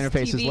Because are these LG's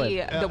interfaces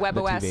TV, live? the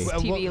WebOS TV.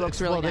 TV looks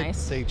really they,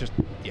 nice. They just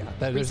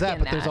there's that,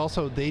 but Reskin there's that.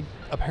 also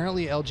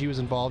apparently LG was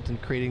involved in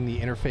creating the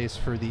interface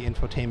for the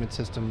infotainment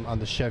system on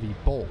the Chevy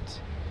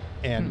Bolt.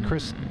 And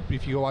Chris,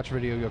 if you go watch a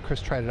video,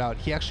 Chris tried it out.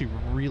 He actually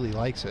really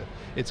likes it.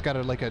 It's got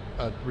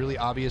a really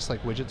obvious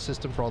like widget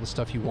system for all the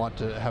stuff you want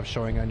to have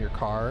showing on your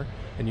car,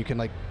 and you can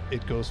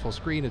it goes full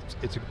screen.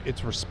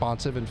 It's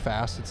responsive and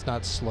fast. It's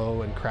not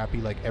slow and crappy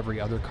like every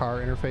other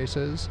car interface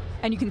is.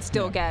 And you can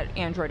still get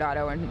Android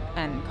Auto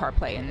and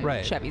CarPlay and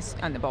Right. Chevys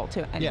on the Bolt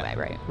too. Anyway,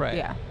 right? Right.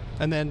 Yeah.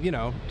 And then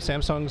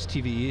Samsung's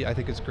TV, I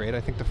think is great.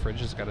 I think the fridge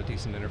has got a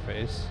decent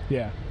interface.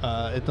 Yeah.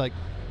 It's like,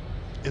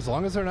 as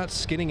long as they're not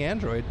skinning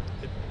Android,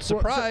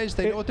 surprise,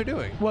 they know what they're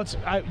doing. Well,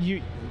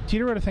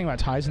 Dieter wrote a thing about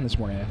Tizen this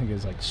morning. I think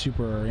is like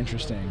super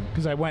interesting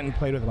because I went and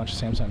played with a bunch of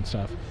Samsung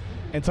stuff.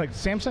 It's like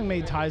Samsung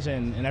made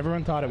Tizen, and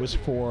everyone thought it was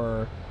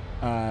for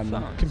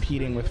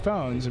competing with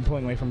phones and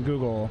pulling away from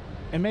Google.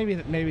 And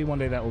maybe one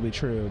day that will be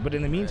true. But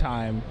in the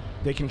meantime,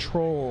 they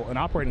control an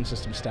operating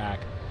system stack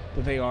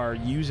that they are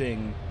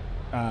using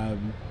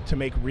to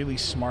make really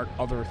smart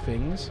other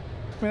things.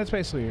 I mean, that's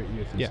basically your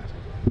thesis. Yeah.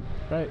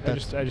 Right. I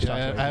just talked about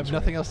I have it.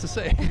 nothing else to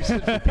say. You just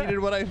repeated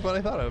what I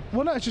thought of.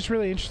 Well, no, it's just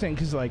really interesting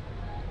because I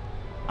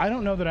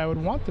don't know that I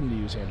would want them to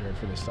use Android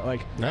for this stuff.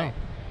 No.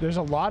 There's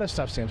a lot of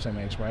stuff Samsung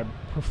makes where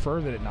I'd prefer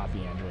that it not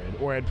be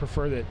Android, or I'd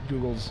prefer that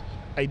Google's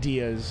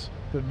ideas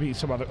would be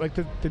some other. Like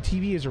the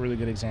TV is a really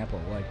good example.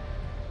 Like,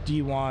 do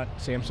you want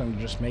Samsung to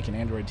just make an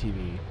Android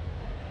TV,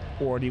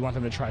 or do you want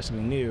them to try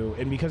something new?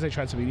 And because they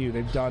tried something new,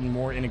 they've done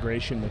more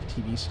integration with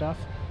TV stuff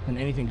than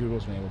anything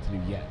Google's been able to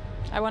do yet.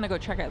 I want to go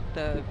check out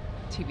the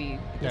TV,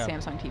 the Yeah.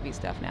 Samsung TV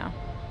stuff now.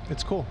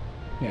 It's cool.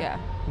 Yeah.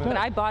 But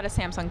I bought a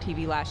Samsung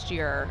TV last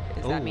year.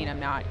 Does that Ooh. mean I'm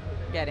not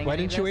getting Why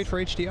any didn't of you this?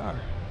 wait for HDR?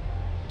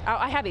 Oh,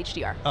 I have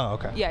HDR. Oh,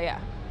 okay. Yeah.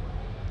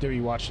 Have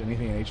you watched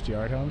anything in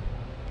HDR at home?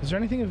 Is there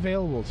anything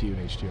available to you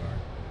in HDR?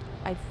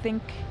 I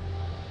think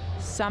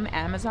some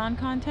Amazon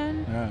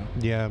content. No.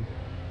 Yeah.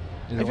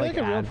 Is I it feel like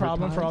a real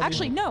problem for all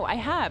Actually, no, I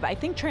have. I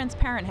think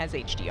Transparent has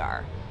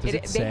HDR. Does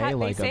it say, they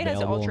like, say it has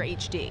available? Ultra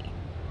HD.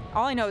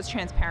 All I know is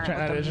transparent looked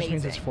It amazing. just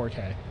means it's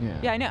 4K.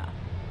 Yeah, I know.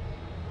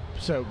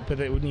 So, but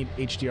it would need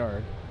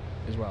HDR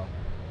as well.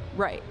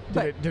 Right.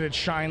 But Did it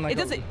shine like?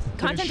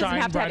 Content doesn't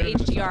have to have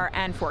HDR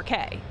and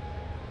 4K.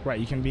 Right,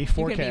 you can be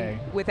 4K. You can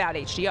be without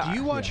HDR. Do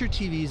you watch your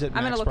TVs at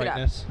I'm max gonna look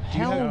brightness? it up.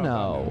 Hell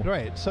no.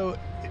 Right. So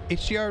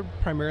HDR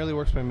primarily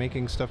works by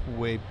making stuff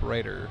way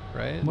brighter,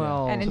 right?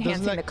 Well, and so doesn't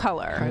enhancing that the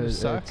color. kind of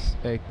suck?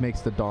 It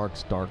makes the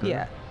darks darker.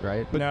 Yeah.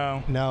 Right. But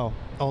no. No.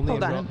 Only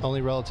Hold on.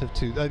 only relative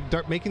to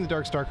making the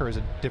darks darker is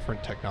a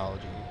different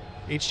technology.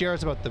 HDR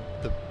is about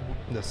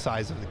the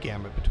size of the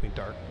gamut between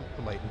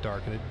light and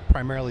dark, and it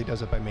primarily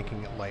does it by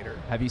making it lighter.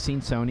 Have you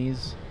seen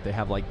Sony's? They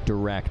have like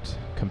direct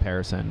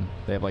comparison.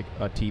 They have like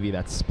a TV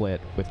that's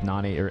split with or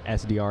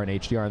SDR and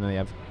HDR, and then they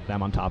have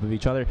them on top of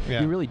each other.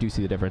 Yeah. You really do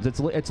see the difference.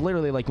 It's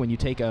literally like when you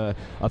take a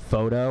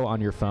photo on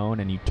your phone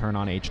and you turn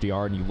on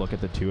HDR and you look at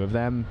the two of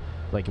them.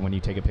 Like when you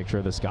take a picture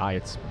of the sky,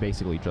 it's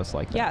basically just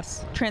like that.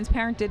 Yes,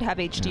 Transparent did have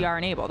HDR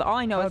enabled. All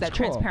I know is that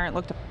cool. Transparent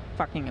looked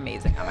fucking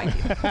amazing on my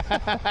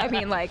TV.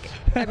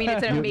 I mean,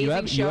 it's an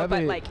amazing show,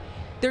 but like,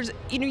 there's,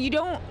 you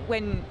don't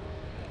when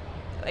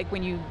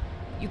you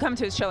come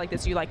to a show like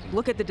this, you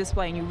look at the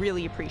display and you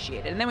really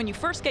appreciate it. And then when you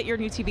first get your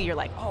new TV, you're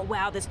like, oh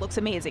wow, this looks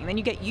amazing. Then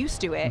you get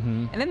used to it,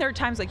 and then there are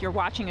times like you're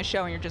watching a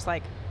show and you're just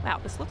like, wow,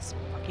 this looks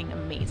fucking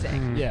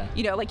amazing. Yeah.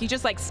 You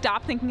just like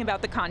stop thinking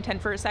about the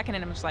content for a second,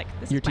 and I'm just like,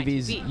 this Your is my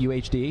TV's TV.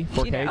 UHD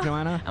 4K,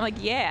 Joanna? I'm like,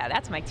 yeah,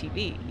 that's my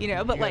TV. But You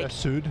got like, a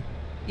Sud?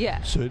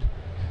 yeah, Sud?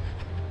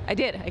 I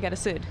did. I got a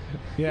Sud.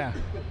 Yeah.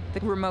 The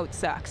remote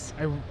sucks.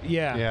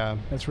 Yeah.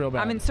 That's real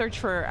bad. I'm in search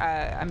for.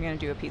 I'm gonna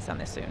do a piece on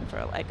this soon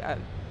for like a.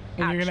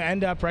 And you're gonna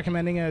end up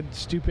recommending a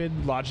stupid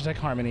Logitech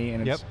Harmony,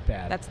 and it's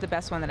bad. That's the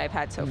best one that I've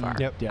had so far.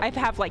 Yep. I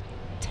have like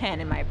 10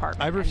 in my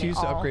apartment. I've refused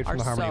to upgrade from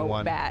the Harmony so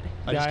 1. Bad.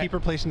 I just keep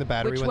replacing the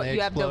battery when they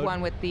you explode. have the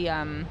one with the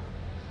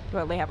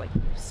well, they have like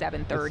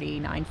 730,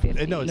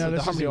 950. No, it's No, the this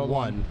is Harmony the old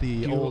 1. one.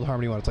 The old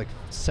Harmony 1. It's like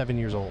 7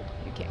 years old.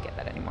 You can't get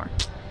that anymore.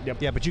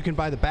 Yep. Yeah, but you can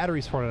buy the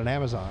batteries for it on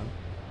Amazon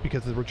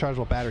because the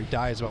rechargeable battery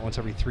dies about once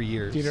every 3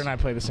 years. Theater and I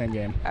play the same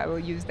game. I will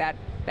use that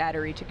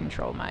battery to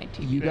control my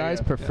TV. You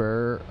guys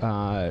prefer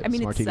I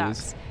mean, smart it TVs?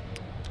 sucks.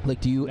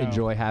 Like, do you No.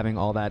 enjoy having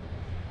all that?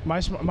 My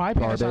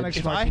Panasonic Garbage.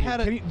 If smart I TV. had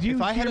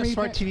a me,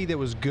 smart TV that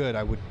was good,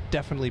 I would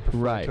definitely prefer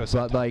it Right, to a but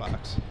set-top like,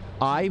 box.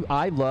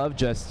 I love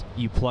just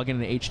you plug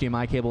in an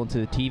HDMI cable into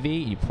the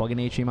TV, you plug an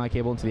HDMI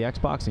cable into the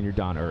Xbox, and you're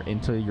done, or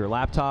into your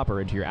laptop,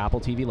 or into your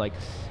Apple TV. Like,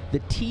 the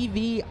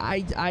TV,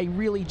 I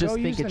really just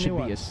Go use think the it should new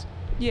be a. ones.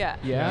 Yeah.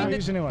 Yeah? I mean,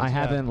 Use the new ones. I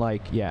haven't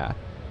like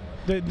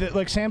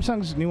Like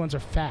Samsung's new ones are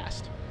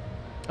fast.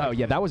 Oh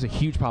yeah, that was a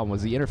huge problem.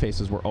 Was the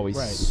interfaces were always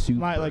Right. super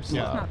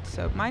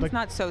slow. Mine's Like-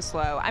 not so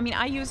slow. I mean,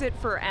 I use it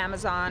for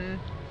Amazon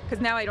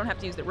because now I don't have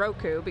to use the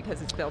Roku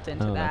because it's built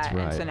into Oh, that's that,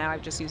 and so right. now I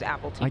just use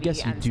Apple TV. I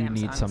guess you and do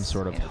need some Samsung's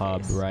sort of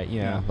hub, interface. right?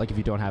 Yeah. Yeah. Like if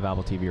you don't have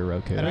Apple TV or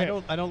Roku. And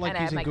Right. I don't like And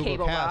I have using my Google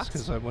cable Cast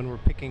box. because when we're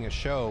picking a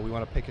show, we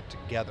want to pick it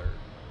together.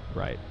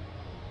 Right.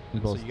 We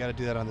So both- you got to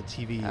do that on the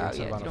TV Oh instead yeah, of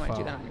you on don't a want to do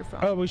phone. that on your phone.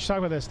 Oh, we should talk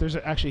about this. There's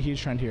actually a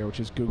huge trend here, which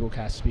is Google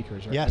Cast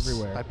speakers are Yes,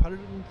 everywhere. I put it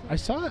in. I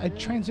saw it. I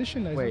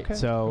transitioned. I was Wait, okay.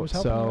 so- I was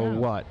helping so her out.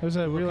 what? It was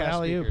a Google real Cast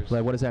alley-oop. speakers.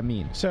 like, what does that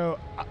mean? So,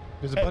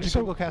 There's a bunch of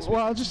Google Cast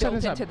Well, I'll just set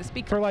Built this up. into the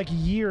speaker. For like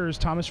years,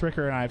 Thomas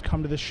Ricker and I have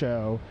come to the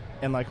show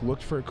and like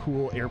looked for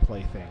cool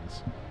AirPlay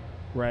things,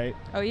 right?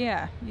 Oh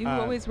yeah, you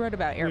always wrote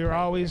about AirPlay. We were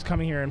always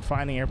coming here and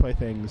finding AirPlay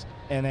things,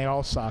 and they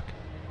all suck.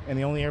 And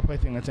the only AirPlay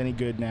thing that's any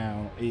good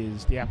now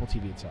is the Apple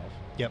TV itself.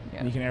 Yep. Yeah.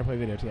 And you can AirPlay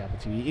video to the Apple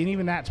TV, and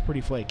even that's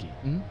pretty flaky.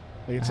 Mhm.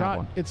 Like it's I have not.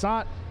 one. It's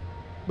not.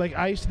 Like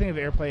I used to think of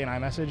AirPlay and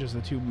iMessage as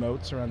the two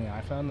moats around the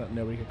iPhone that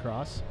nobody could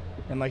cross,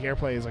 and like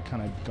AirPlay is like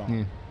kind of gone,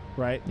 Yeah.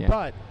 right? Yeah.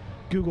 But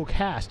Google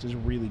Cast is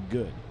really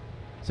good.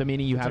 So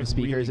meaning you It's, have like,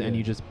 speakers really and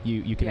you good. just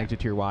you connect it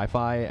to your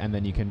Wi-Fi and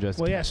then you can just.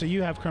 Well, yeah. So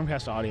you have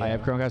Chromecast audio. I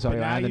have Chromecast but audio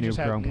now and the you new just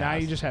have, Chromecast. Now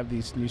you just have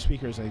these new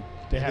speakers.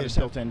 They have it just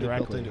built in it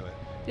directly. Built into it.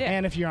 Yeah.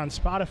 And if you're on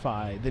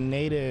Spotify, the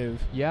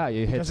native Yeah,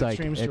 it because hits it like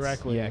streams it's-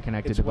 directly. Yeah,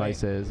 connected it's way-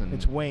 devices and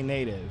it's way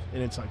native,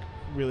 and it's like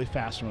really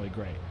fast and really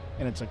great,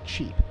 and it's like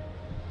cheap.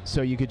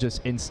 so you could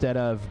just instead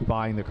of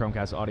buying the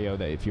Chromecast audio,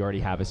 that if you already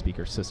have a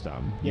speaker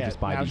system, you Yeah,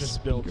 just buy now these it's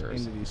just built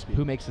speakers. into these speakers.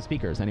 Who makes the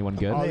speakers? Anyone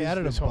good? All They these-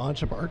 added this a whole-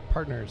 bunch of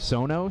partners.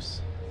 Sonos.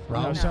 No,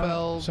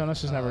 Rumsfeld.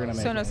 Sonos is never going to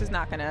make it. Sonos is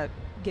not going to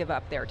give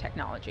up their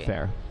technology.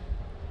 Fair.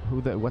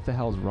 What the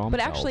hell is Rumsfeld? But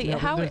actually, Yeah,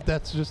 how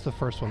that's just the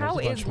first one. how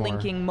There's a bunch is more.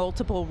 linking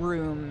multiple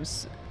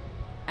rooms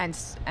and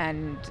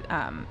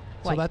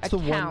like that's the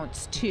one-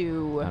 accounts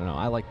to? I don't know.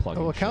 I like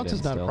plugging. Well, shit accounts in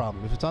is not still. a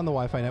problem. If it's on the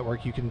Wi-Fi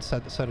network, you can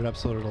set it up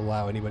so that it'll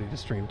allow anybody to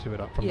stream to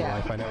it from Yeah.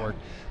 the Wi-Fi network.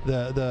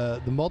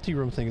 The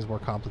multi-room thing is more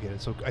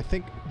complicated. So I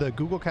think the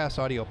Google Cast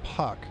Audio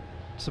Puck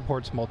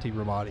supports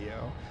multi-room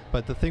audio.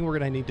 But the thing we're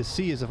going to need to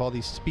see is if all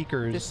these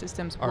speakers The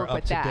systems are work up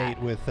with to that. date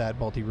with that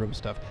multi-room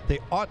stuff. They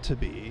ought to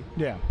be.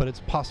 Yeah. But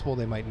it's possible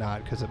they might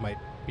not because it might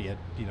be a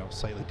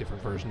slightly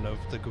different version of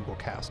the Google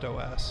Cast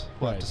OS.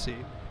 We'll have Right. to see.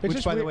 It's Which,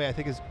 just by the weird- way, I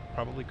think is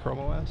probably Chrome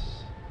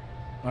OS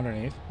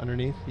Underneath.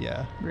 underneath.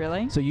 Yeah.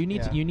 Really? So you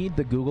need Yeah. you need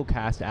the Google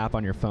Cast app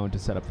on your phone to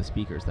set up the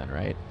speakers, then,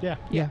 right? Yeah.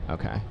 Yeah.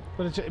 Okay.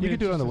 But it's, You can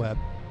do it on the web.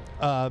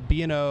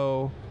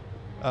 B&O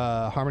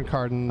Harman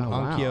Kardon, Oh,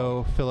 wow.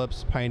 Onkyo,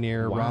 Philips,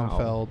 Pioneer, Wow.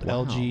 Raumfeld,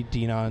 Wow. LG,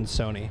 Denon,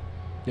 Sony.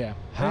 Yeah.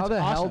 How It's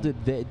the hell awesome.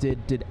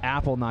 did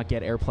Apple not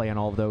get AirPlay on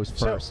all of those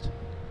first?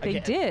 They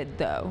did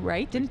though,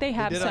 right? Didn't they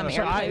have did some on a-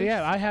 So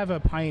AirPlay? I have a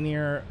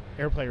Pioneer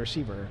AirPlay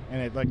receiver,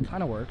 and it like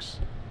kind of works.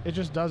 It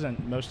just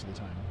doesn't most of the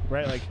time,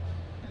 right? Like,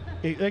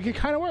 it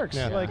kind of works.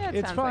 Yeah. Like Yeah, it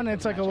it's sounds fun. like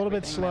it's like a pretty little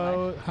much bit everything in my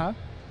slow, huh?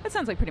 That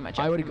sounds like pretty much.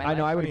 I would everything in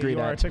my I life. would agree you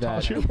are a that,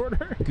 technology that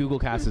reporter. Google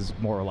Cast is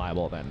more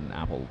reliable than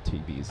Apple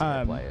TV's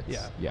AirPlay.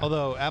 It's,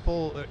 Although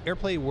Apple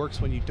AirPlay works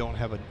when you don't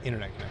have an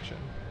internet connection,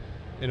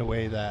 in a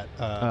way that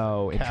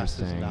Cast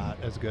is interesting. not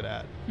as good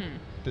at.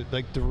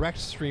 Like direct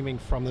streaming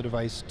from the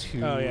device to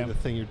the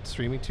thing you're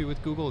streaming to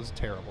with Google is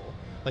terrible.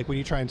 Like when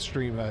you try and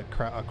stream a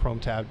Chrome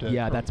tab to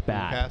that's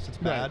bad. Chromecast, it's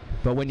bad.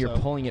 But when you're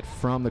So pulling it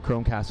from the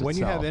Chromecast itself, when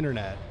you have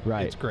internet,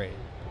 Right. it's great.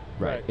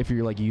 right? If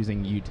you're like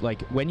using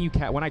like when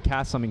I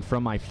cast something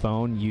from my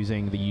phone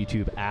using the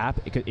YouTube app,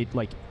 it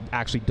like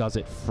actually does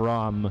it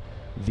from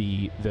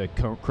the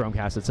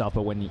Chromecast itself.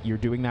 But when you're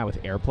doing that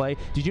with AirPlay,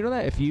 did you know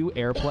that if you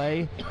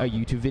AirPlay a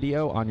YouTube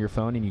video on your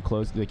phone and you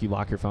close, like you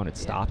lock your phone, it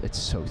stops? It's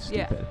so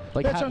stupid.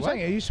 Like That's what I'm saying.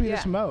 It used to be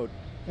this Yeah. mode,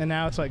 and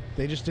now it's like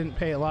they just didn't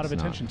pay a lot of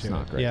attention it's to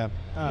not it. great. Yeah.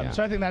 Yeah.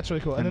 So I think that's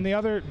really cool. And then the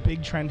other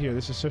big trend here,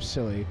 this is so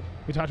silly.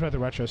 We talked about the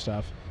retro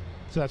stuff,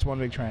 so that's one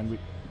big trend.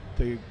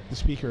 The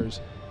speakers.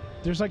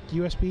 There's like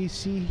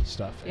USB-C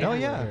stuff. Yeah. Oh,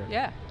 everywhere yeah. here.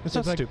 Yeah. It's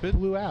not like stupid.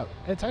 blew out.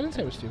 I didn't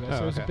say it was stupid. I said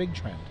Oh, it was a okay. big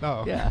trend. Oh,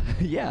 okay.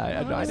 Yeah,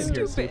 I didn't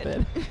hear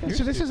Stupid. stupid.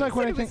 So this is like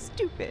what I It was think.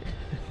 stupid.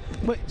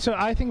 But so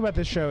I think about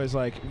this show is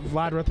like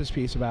Vlad wrote this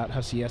piece about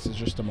how CES is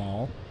just a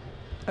mall.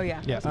 Oh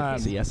yeah. Yeah.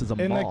 CES is a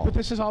and mall. Like, but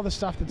this is all the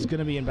stuff that's going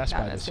to be in Best No,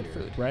 Buy that's this the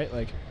year, food. right?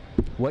 Like,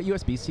 What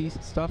USB-C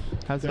stuff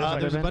has there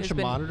There's a been? bunch of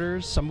been-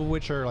 monitors, some of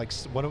which are like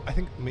I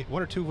think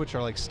one or two of which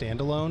are like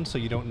standalone, so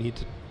you don't need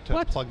to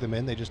What? plug them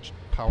in. They just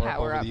power up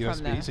over Power the up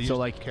from USB, the- so you So, just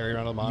like, carry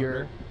around a your-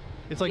 monitor.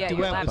 It's like Yeah, your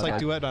Duet. It's like laptop.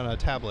 Duet on a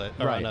tablet,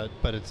 or Right.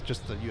 but it's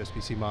just the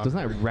USB-C monitor.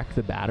 Doesn't that wreck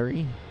the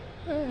battery?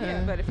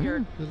 Yeah, but if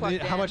you're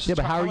plugged How in, much? Yeah,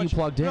 but how are you much-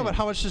 plugged No, in? but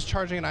how much does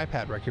charging an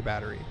iPad wreck your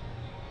battery? yeah,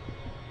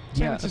 it's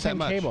the not that same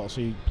much. cable,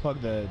 so you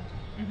plug the.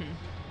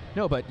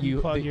 No, but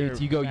You plug your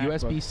you go MacBook.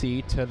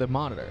 USB-C to the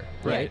monitor,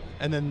 right?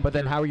 And then, But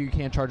then how are you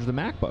can't charge the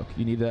MacBook?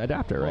 You need the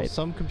adapter, well, right?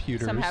 some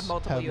computers Some have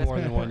multiple more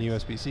USB than one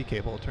ports. USB-C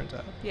cable. It turns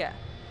out. yeah.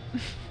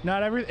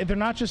 Not every. They're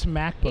not just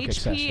MacBook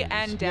accessories. HP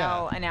and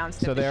Dell announced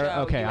So at the they're-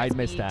 show. okay, I USB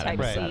missed that. I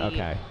missed Type-C, that.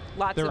 Okay.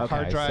 Lots There of are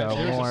hard Okay, drives.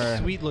 so There's more- a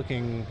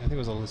sweet-looking. I think it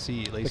was a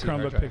lacy The hard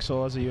Chromebook drive.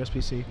 Pixel has a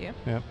USB-C. Yeah.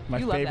 Yep. My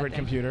You love that favorite thing.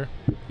 computer.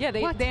 Yeah,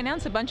 they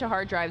announced a bunch of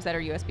hard drives that are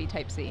USB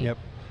Type-C. Yep.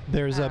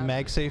 There's a Um,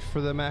 MagSafe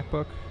for the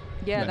MacBook.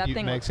 Yeah, that You-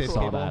 thing looks MagSafe cool. saw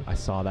cable. that. I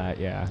saw that.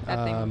 Yeah.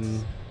 That thing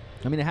looks.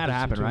 I mean, it had to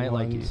There's some happen, right?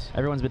 Like 2-in-1s.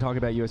 everyone's been talking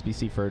about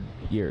USB-C for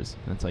years,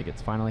 and it's like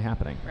it's finally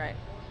happening. Right.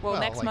 Well,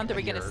 Well, next like month a are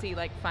we going to year. see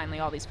like finally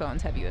all these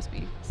phones have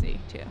USB-C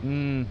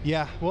too?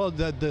 Yeah. Well,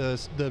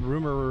 the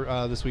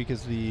rumor this week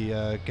is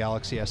the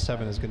Galaxy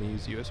S7 is going to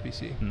use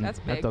USB-C. That's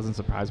That big. doesn't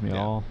surprise me at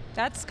Yeah. all.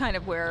 That's kind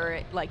of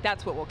where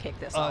that's what will kick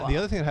this all The off.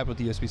 other thing that happened with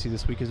the USB-C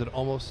this week is it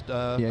almost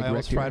I Greg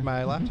almost here. fried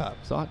my laptop.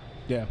 Saw it.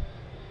 Yeah.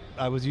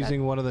 I was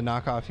using one of the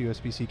knockoff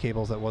USB-C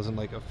cables that wasn't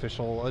like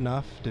official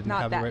enough. Didn't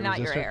Not have that- the right not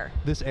resistor. your Air.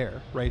 This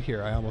Air right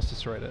here, I almost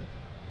destroyed it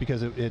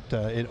because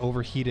it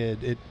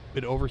overheated.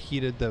 It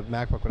overheated the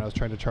MacBook when I was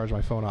trying to charge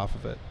my phone off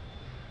of it.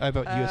 I have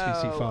a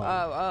USB-C phone,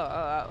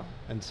 Oh.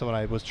 and so when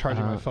I was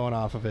charging my phone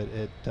off of it,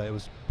 it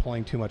was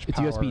pulling too much It's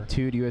power. USB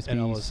 2 to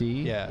and almost-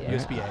 USB-C? Yeah, Yeah.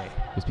 USB-A.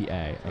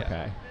 USB-A, Yeah.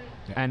 okay.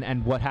 Yeah.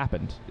 And what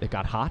happened? It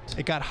got hot?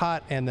 It got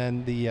hot, and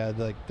then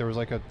there was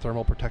like a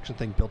thermal protection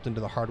thing built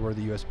into the hardware of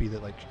the USB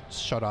that like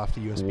and off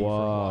the USB for a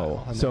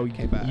while. And So then it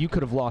came back. you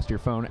could have lost your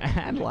phone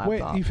and laptop.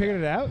 Wait, you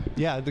figured it out?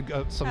 Yeah,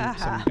 some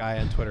guy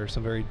on Twitter,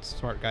 some very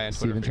smart guy on Twitter.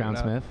 Stephen figured it Chown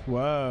out. Smith?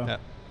 Whoa. Yeah.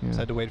 Yeah. So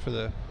I had to wait for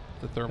the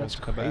thermals That's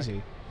to come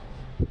crazy.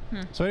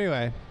 back. So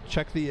anyway,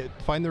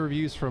 find the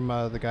reviews from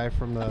the guy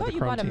from the I thought the you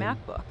Chrome bought a team.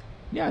 MacBook.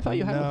 Yeah, I thought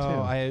you had no,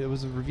 one too. it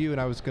was a review,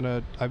 and I was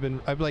gonna.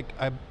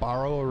 I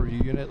borrow a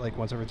review unit like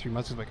once every 3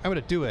 months. I was like, I'm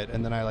gonna do it,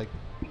 and then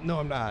no,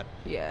 I'm not.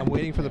 Yeah. I'm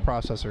waiting for the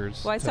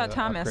processors. Well, I saw to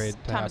Thomas upgrade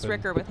to Thomas happen.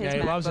 Ricker with his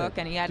Yeah, he loves MacBook, it.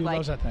 and he had Dude like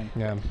loves that thing.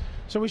 Yeah.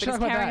 So we should was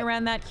talk about carrying that.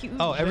 around that huge.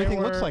 Oh, everything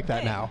looks were- like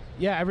that now.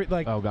 Yeah,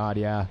 Oh God,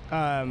 yeah.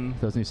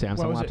 Those new what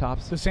Samsung was it?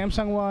 laptops. The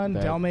Samsung one, The-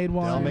 Dell made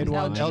one. Dell made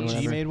one. LG.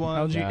 LG made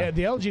one. LG, Yeah.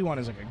 the LG one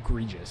is like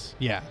egregious.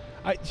 Yeah.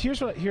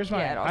 Here's my.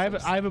 Yeah, it also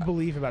looks I have a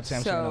belief about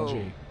Samsung so and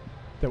LG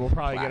that will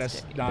probably get us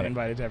plastic. not They-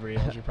 invited to every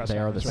LG press They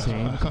are the conference.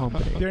 same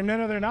company.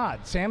 They're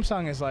not.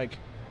 Samsung is like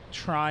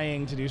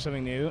trying to do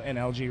something new, and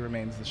LG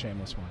remains the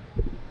shameless one.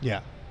 Yeah.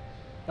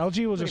 LG will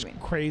do you just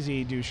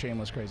mean? do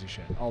shameless crazy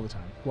shit all the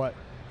time. What?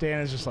 Dan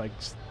is just like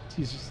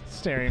he's just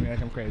staring at me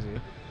like I'm crazy.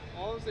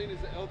 All I'm saying is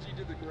that LG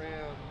did the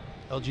gram.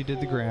 LG did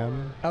the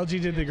gram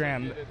LG did the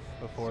gram.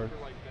 before.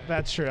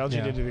 That's true. LG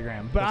Yeah. did do the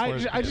gram, but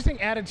Before I just think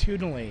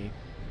attitudinally,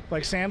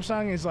 like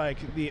Samsung is like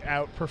the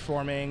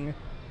outperforming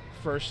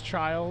first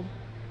child,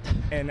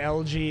 and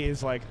LG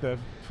is like the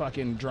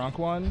fucking drunk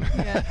one.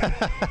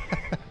 Yeah.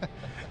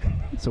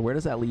 So where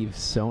does that leave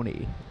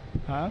Sony?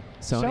 Huh?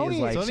 Sony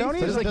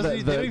is like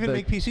they don't even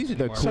make PCs the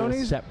anymore. cool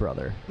Sony's-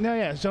 stepbrother. No,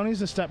 yeah, Sony's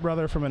the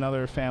stepbrother from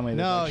another family.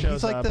 That No, like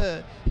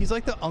shows he's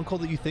like the uncle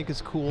that you think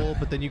is cool,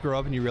 but then you grow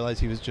up and you realize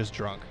he was just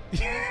drunk.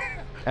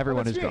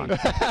 Everyone is That's me.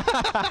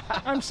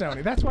 drunk. I'm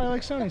Sony. That's why I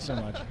like Sony so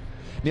much.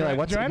 Nilay,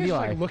 what's Joanna's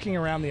Nilay? like looking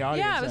around the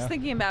audience. Yeah, I was now.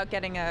 thinking about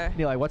getting a.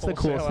 Nilay, what's the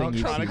Wholesale coolest thing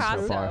you've seen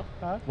electronics so far? store.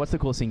 Huh? What's the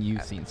coolest thing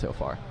you've seen so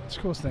far? It's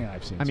the coolest thing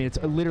I've seen. I mean, it's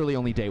literally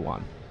only day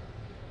one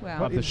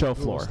Well, of the is show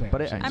the floor, coolest thing but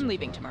I've it, seen? I'm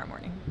leaving tomorrow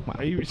morning. wow.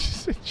 Are you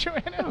just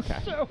Joanna? Okay.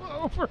 So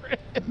over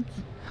it.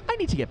 I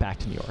need to get back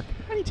to New York.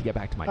 I need to get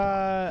back to my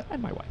dog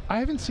and my wife. I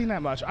haven't seen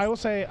that much. I will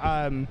say,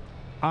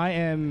 I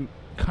am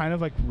kind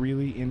of like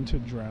really into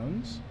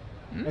drones.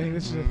 I think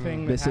this is a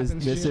thing that This is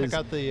happens. this to you. is Check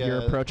out the, you're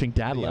approaching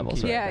dad the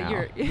levels Yankee. right Yeah, now.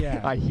 you're.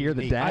 Yeah. I hear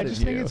the dad I in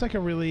just think you. it's like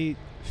a really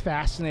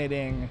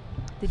fascinating.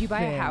 Did you buy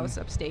thing. a house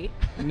upstate?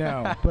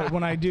 No, but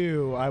when I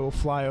do, I will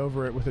fly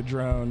over it with a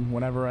drone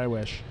whenever I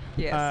wish.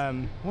 Yes.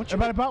 Won't you-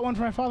 But I bought one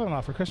for my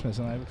father-in-law for Christmas,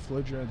 and I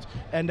flew drones.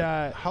 And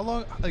How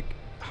long?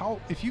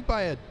 If you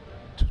buy a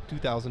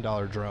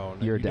 $2,000 drone,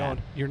 You're you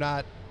dad. you're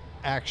not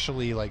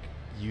actually like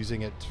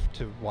using it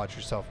to watch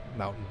yourself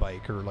mountain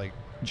bike or like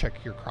check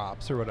your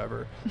crops or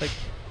whatever. Like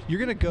you're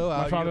gonna go my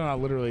out. father-in-law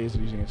literally is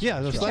using it. Yeah,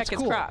 to so drive. that's Check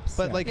his cool. crops.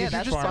 But Yeah. like Yeah, if you're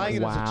that's just buying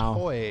it as Wow. a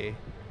toy,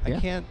 Yeah. I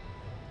can't.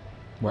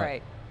 What?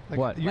 Right. Like,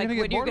 What? You're Like gonna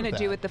get what you're bored gonna with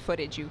do that. with the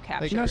footage you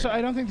capture. No, so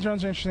I don't think the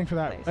drones are interesting for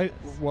that. Places.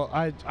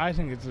 I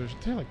think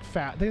they're like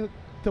fat.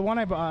 The one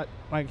I bought,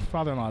 my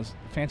father-in-law's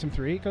Phantom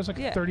 3, it goes like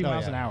Yeah. 30 Oh,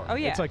 miles yeah. an hour. Oh,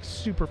 yeah. It's like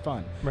super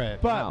fun. Right.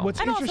 But Wow. what's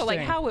and interesting, also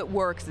like how it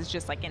works is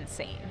just like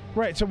insane.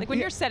 right? So Like when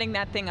yeah, you're setting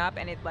that thing up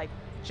and it like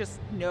just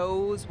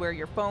knows where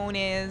your phone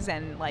is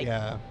and like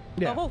Yeah.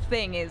 yeah. the whole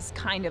thing is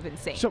kind of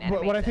insane. So and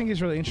it what I makes think it-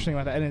 is really interesting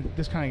about that, and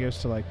this kind of goes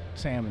to like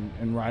Sam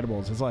and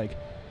Rideables, is like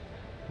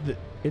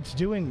it's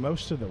doing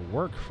most of the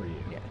work for you,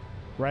 Yeah.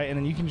 right? And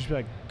then you can just be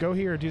like, go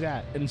here, do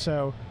that. And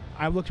so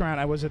I looked around.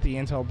 I was at the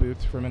Intel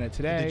booth for a minute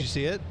today. Did you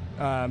see it?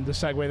 The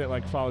Segway that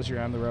like follows you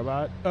around the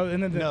robot. Oh,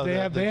 and then No, they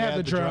have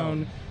the drone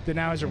drone. that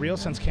now has a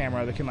RealSense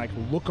camera that can like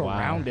look Wow.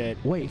 around it.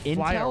 Wait, and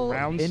fly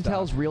around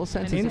Intel's stuff.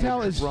 RealSense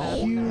Intel is is a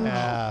drone?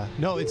 huge.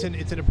 No, it's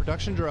in a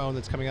production drone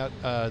that's coming out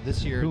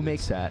this year. Who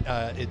makes that?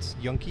 It's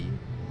Yunky.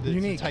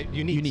 Unique.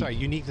 Unique. Sorry,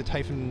 Unique. The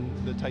Typhoon.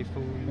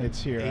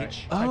 It's here.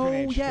 H. Typhoon Oh,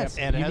 H, yes.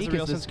 yep. And it has a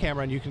Unique is RealSense this-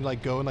 camera, and you can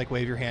like go and like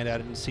wave your hand at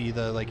it and see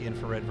the like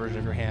infrared version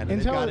of your hand.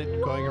 And Intel- they've got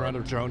it going around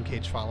a drone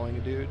cage following a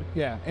dude.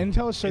 Yeah,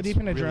 Intel is so It's deep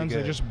into really drones, they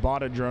good. just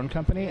bought a drone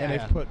company and Yeah.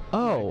 they've put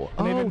Oh,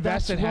 and they've oh,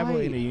 invested that's heavily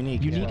right. into Unique.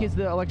 as Unique well. is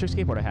the electric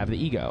skateboard I have, the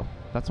Ego.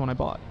 That's the one I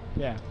bought.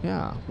 Yeah.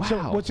 Yeah. Wow.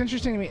 So what's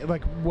interesting to me,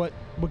 like what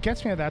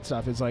gets me at that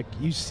stuff is like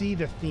you see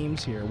the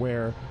themes here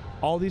where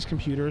all these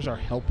computers are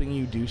helping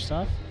you do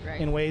stuff Right.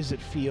 in ways that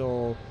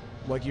feel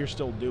like you're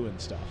still doing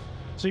stuff.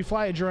 So you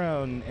fly a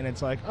drone and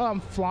it's like, oh, I'm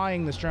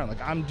flying this drone.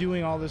 Like I'm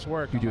doing all this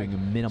work. You're I'm, doing like,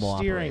 a minimal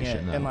steering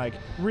operation, it, and though. like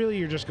really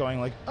you're just going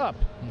like up,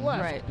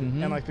 left, Right.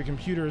 Mhm. and like the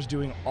computer is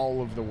doing all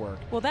of the work.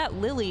 Well, that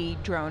Lily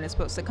drone is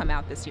supposed to come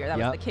out this year. That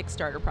Yep. was the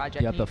Kickstarter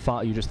project. You have and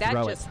to you just that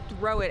throw just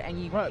throw it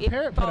and you Right, it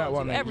Parrot put out follows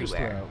one you that you just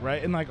everywhere. throw,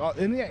 right? And like,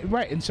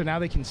 right, and so now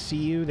they can see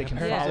you, they can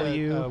Parrot's follow a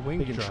you, wing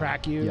they can drone.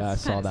 track you. it. Yeah, I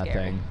It's saw kinda that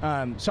scary.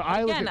 thing. So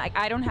I look Again, at,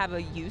 I don't have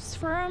a use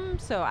for them,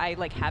 so I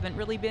like haven't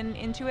really been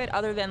into it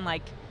other than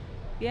like,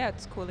 yeah,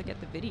 it's cool to get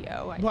the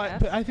video. I guess.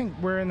 but I think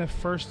we're in the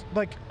first.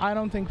 Like, I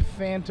don't think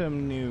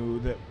Phantom knew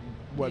that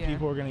what Yeah.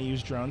 people were going to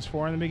use drones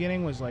for in the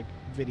beginning was like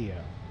video.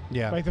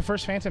 Yeah. Like the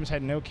first Phantoms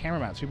had no camera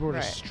mounts. People were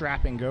just Right.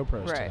 strapping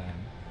GoPros to Right. them,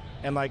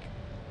 and like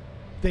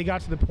they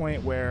got to the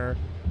point where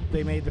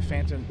they made the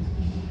Phantom.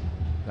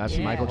 That's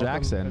Yeah. Michael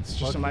Jackson. It's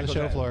just Welcome a to the Michael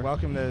show Jackson. floor.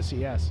 Welcome to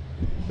CES.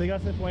 They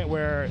got to the point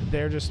where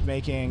they're just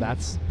making.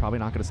 That's probably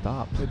not going to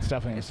stop. It's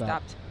definitely It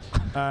gonna stop.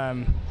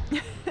 stopped.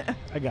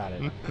 I got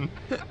it.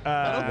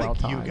 I don't well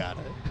think you timed. got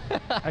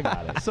it. I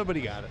got it.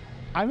 Somebody got it.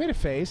 I made a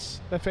face.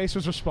 That face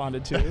was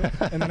responded to,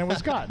 and then it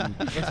was gotten.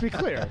 Let's be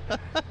clear.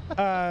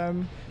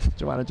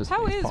 Joanna just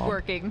How face is palmed.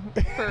 working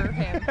for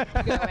him going?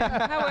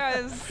 How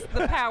has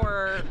the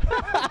power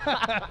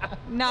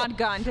not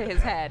gone to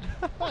his head?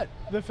 But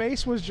the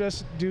face was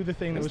just do the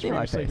thing that was It's Nilay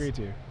previously face.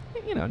 agreed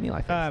to. You know,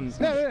 Nilay faces.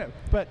 No.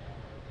 But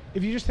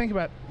if you just think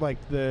about like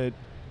the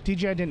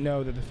DJI didn't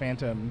know that the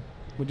Phantom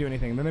would do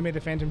anything. Then they made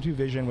the Phantom 2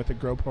 Vision with the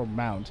GoPro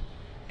mount,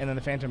 and then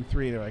the Phantom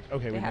 3. They're like,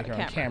 okay, They we have make a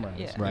our own camera,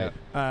 cameras. yeah. Right. Like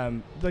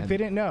And- they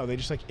didn't know. They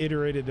just like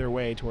iterated their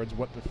way towards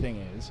what the thing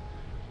is.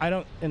 I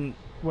don't, and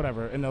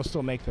whatever, and they'll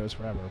still make those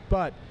forever.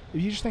 But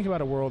if you just think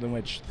about a world in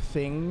which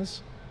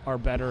things are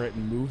better at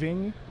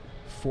moving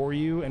for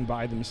you and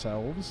by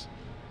themselves,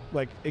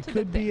 like it It's a could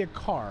good be a thing.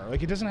 car.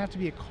 Like it doesn't have to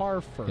be a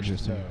car first,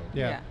 Interesting. though.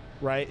 Yeah.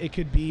 Right? It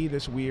could be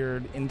this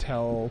weird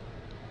Intel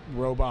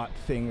robot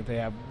thing that they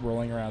have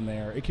rolling around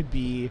there. It could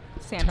be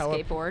Sam's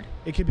skateboard.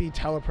 It could be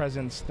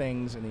telepresence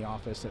things in the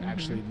office that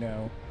actually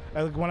know.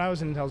 Like when I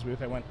was in Intel's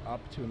booth, I went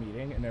up to a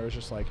meeting and there was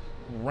just like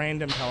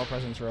random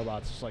telepresence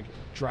robots just like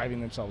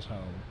driving themselves home.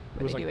 It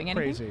Were was they like doing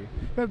anything?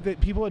 crazy. No,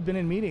 people had been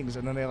in meetings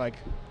and then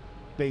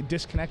they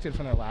disconnected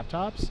from their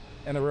laptops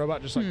and the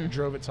robot just like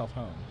drove itself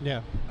home.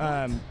 Yeah.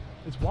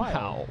 It's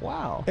wild.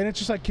 Wow. And it's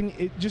just like,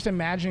 just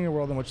imagining a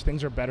world in which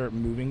things are better at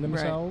moving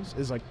themselves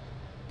is like,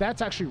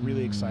 that's actually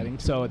really exciting.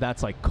 So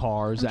that's like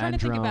cars I'm trying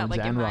and to think about, drones like,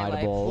 in and my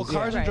life. rideables. Well,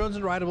 cars and drones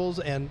and rideables,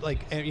 and like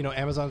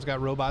Amazon's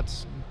got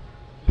robots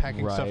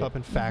packing stuff up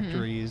in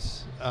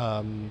factories.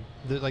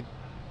 Like,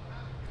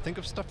 think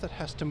of stuff that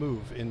has to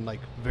move in like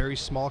very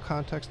small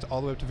context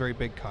all the way up to very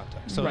big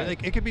context. So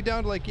like it could be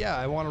down to like,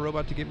 I want a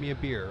robot to get me a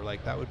beer.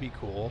 Like that would be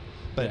cool.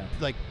 But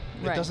like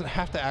it doesn't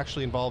have to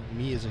actually involve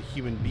me as a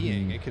human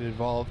being. It could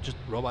involve just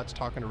robots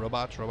talking to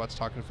robots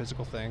talking to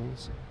physical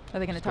things. Are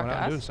they going to talk to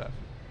out and doing us? stuff.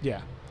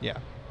 Yeah. Yeah.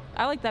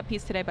 I like that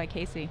piece today by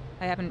Casey.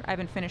 I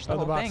haven't finished the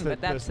whole thing,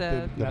 but that's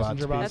the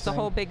messenger bots that's a thing?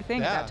 whole big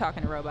thing about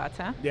talking to robots,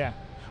 huh? Yeah.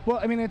 Well,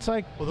 I mean, it's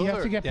like you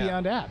have to get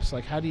beyond apps.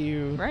 Like, how do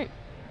you? Right.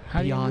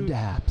 How Beyond do you,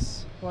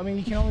 apps. Well, I mean,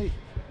 you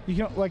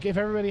can like if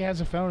everybody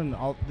has a phone,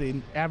 the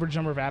average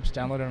number of apps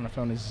downloaded on a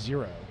phone is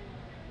 0.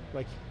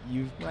 Like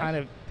the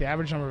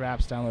average number of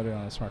apps downloaded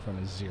on a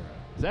smartphone is 0.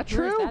 Is that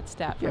Where's true? that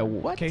stat Yeah.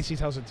 from? What? Casey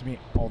tells it to me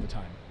all the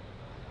time.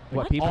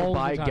 What? Like, all People the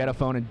buy, time. get a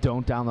phone and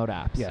don't download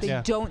apps. Yes.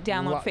 They don't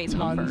download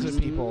Facebook Tons first.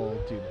 of people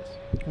do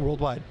this.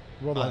 Worldwide.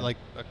 Worldwide. Like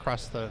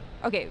across the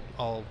Okay,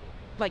 all.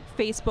 like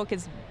Facebook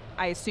is,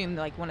 I assume,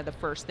 like one of the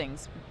first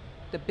things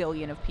the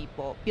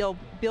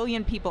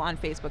billion people on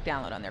Facebook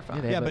download on their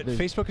phone. Yeah, But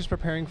Facebook is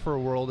preparing for a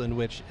world in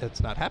which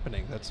it's not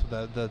happening. That's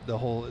the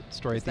whole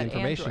story, It's the that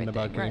information Android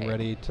about thing, getting right.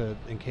 ready to,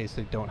 in case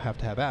they don't have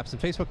to have apps.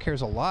 And Facebook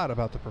cares a lot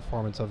about the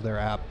performance of their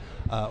app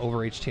over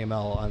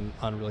HTML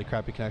on really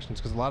crappy connections,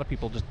 because a lot of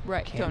people just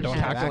Don't don't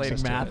have have Calculating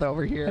access math to it.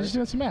 over here. I just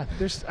doing some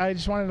math. I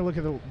just wanted to look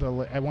at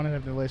I wanted to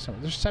have the latest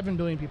number. There's 7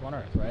 billion people on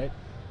Earth, right?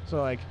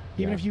 So like,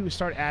 even if you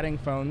start adding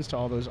phones to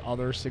all those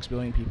other 6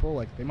 billion people,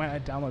 like they might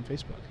not download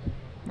Facebook.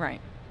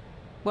 Right.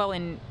 Well,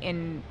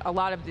 in a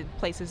lot of the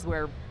places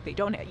where they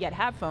don't yet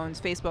have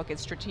phones, Facebook is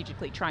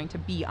strategically trying to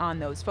be on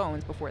those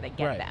phones before they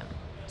get them.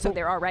 So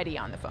they're already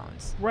on the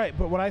phones. Right,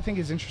 but what I think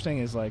is interesting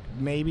is like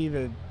maybe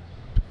the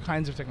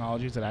kinds of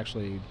technologies that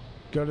actually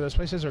go to those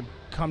places or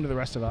come to the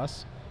rest of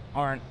us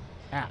aren't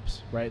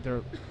apps, right?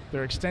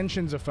 They're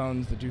extensions of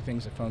phones that do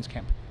things that phones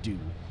can't do.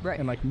 Right.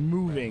 And like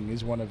moving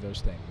is one of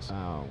those things.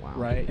 Oh, wow.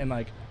 Right? And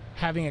like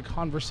having a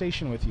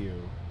conversation with you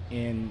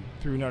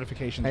through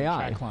notifications and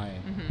AI. chat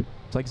client.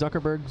 It's like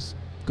Zuckerberg's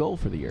goal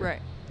for the year. Right.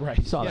 Right.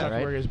 You saw that,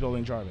 right? Zuckerberg is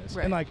building Jarvis.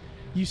 Right. And like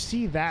you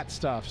see that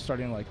stuff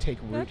starting to like take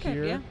root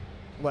here. Yeah.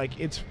 Like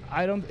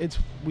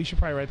we should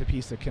probably write the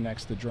piece that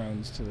connects the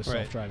drones to the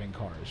self-driving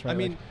cars, right? I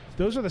mean, like,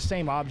 those are the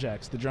same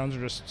objects. The drones are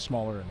just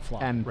smaller and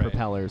fly. And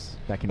propellers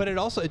that can. But it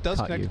does cut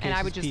connect you. to And I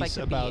Casey's would just like piece to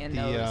be about in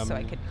the, those so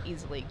I could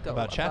easily go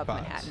about above chatbots.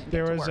 Manhattan. and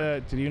There get to was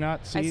work. did you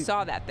not see? I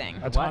saw that thing.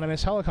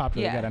 Autonomous helicopter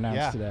that Yeah. got announced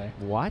Yeah. today.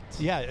 What?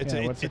 Yeah, it's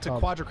what's a it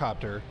called?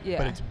 quadricopter, Yeah.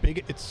 but it's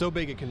big. It's so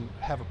big it can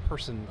have a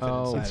person fit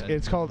inside it.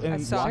 It's called.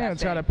 And saw that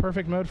it's got a thing.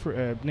 perfect mode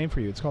for name for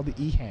you. It's called the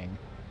E-Hang.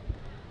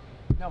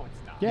 No, it's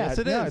not. Yeah, Yes,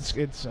 it no, is.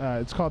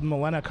 It's called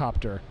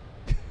Millennicopter.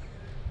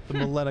 The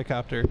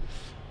Millennicopter.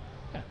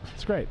 Yeah,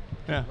 it's great.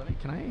 Yeah.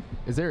 Can I?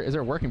 Is there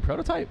a working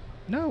prototype?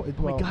 No,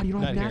 Oh my God! You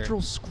don't have not here.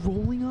 natural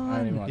scrolling on. I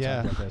don't even want to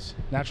Yeah. talk about this.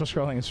 Natural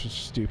scrolling is for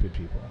stupid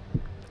people.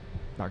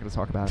 Not going to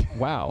talk about it.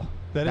 Wow.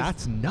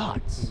 That's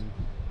nuts.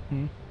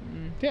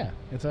 Yeah,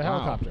 it's a Wow.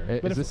 helicopter.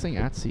 Is But if- this thing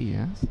at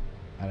CES?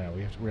 I don't know.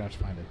 We're gonna have to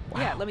find it.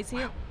 Yeah, let me see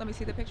it. Let me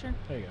see the picture.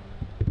 There you go.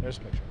 There's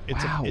a picture.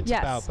 It's Wow. it's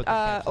Yes. about, but they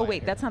can't fly Oh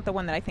wait, here. that's not the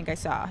one that I think I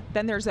saw.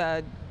 Then there's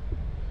a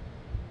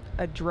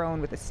drone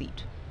with a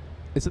seat.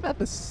 Isn't that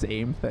the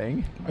same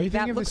thing? Are you That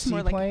thinking of the looks more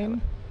like a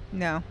seaplane?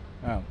 No.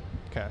 Oh.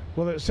 Okay.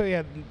 Well,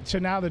 so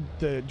now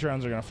the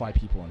drones are gonna fly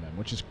people in them,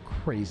 which is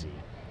crazy.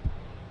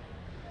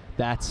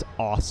 That's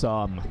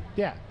awesome.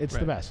 Yeah, it's the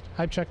Right. best.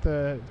 Hype check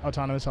the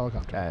autonomous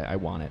helicopter. I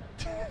want it.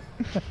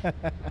 I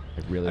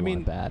really want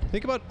it bad.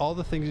 think about all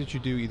the things that you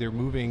do, either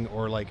moving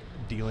or like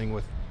dealing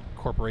with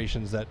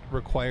corporations that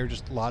require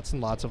just lots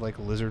and lots of like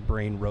lizard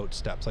brain rote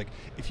steps. Like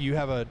if you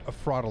have a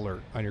fraud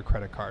alert on your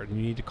credit card and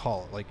you need to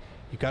call it, like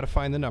you got to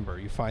find the number.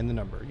 You find the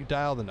number. You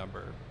dial the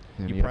number.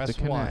 And You you have press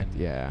to 1. connect,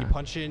 yeah. You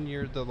punch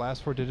in the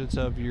last 4 digits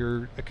of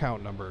your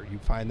account number. You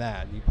find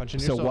that. You punch in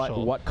your So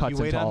social. what cuts you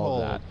wait into on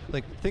all of hold. that?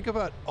 Like think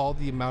about all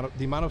the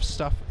amount of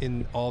stuff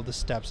in all the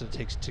steps that it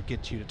takes to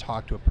get you to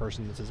talk to a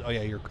person that says, "Oh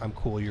yeah, I'm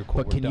cool. You're cool."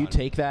 But we're can you done."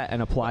 take that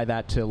and apply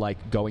that to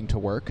like going to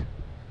work?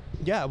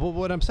 Yeah, well,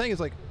 what I'm saying is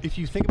like if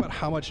you think about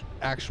how much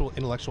actual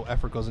intellectual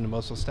effort goes into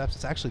most of those steps,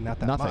 it's actually not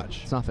that Nothing.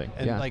 much. It's nothing,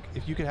 And yeah. like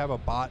if you could have a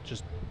bot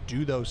just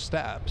do those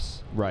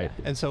steps. Right.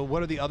 And so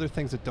what are the other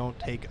things that don't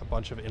take a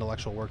bunch of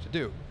intellectual work to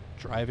do?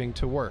 Driving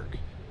to work,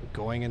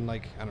 going and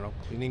like, I don't know,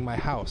 cleaning my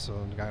house, so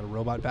I got a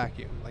robot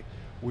vacuum. Like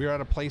we're at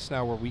a place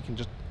now where we can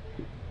just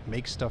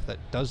make stuff that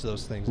does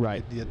those things.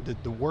 Right.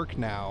 The work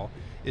now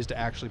is to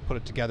actually put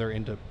it together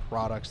into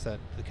products that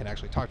can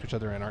actually talk to each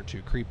other and aren't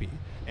too creepy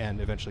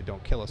and eventually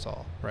don't kill us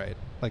all, right?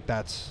 Like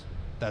that's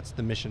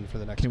the mission for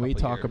the next Can we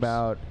couple talk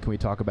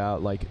years.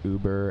 about like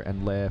Uber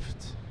and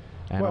Lyft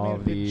and Well, I all mean,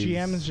 of the these?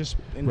 GM is just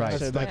Right.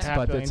 invested like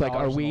But $500 it's like,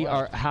 million in the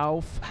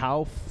Lyft.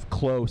 how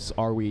close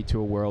are we to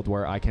a world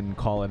where I can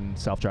call in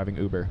self-driving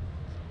Uber?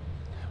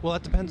 Well,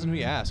 that depends on who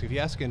you ask. If you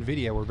ask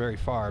NVIDIA, we're very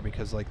far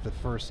because like the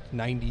first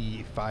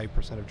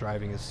 95% of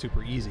driving is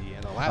super easy,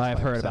 and the last I've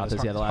heard 5% about is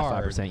this. Yeah, the last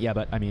hard. 5%. Yeah,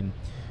 but I mean,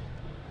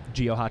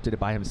 GeoHot did it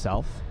by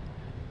himself.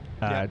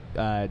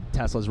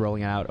 Tesla's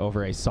rolling out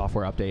over a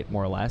software update,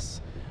 more or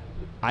less.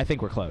 I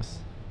think we're close.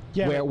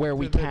 Yeah, where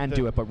we can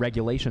do it, but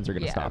regulations are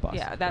going to stop us.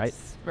 Yeah,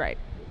 that's right.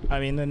 I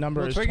mean, the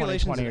number is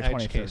regulations 2020 or in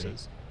edge 2030.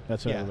 cases.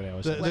 That's what everybody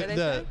always What says. did they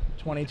say?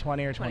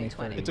 2020 or 2020.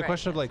 2030. It's a Right.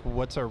 question of like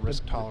what's our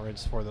risk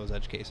tolerance for those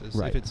edge cases.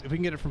 Right. If we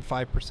can get it from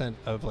 5%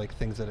 of like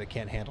things that it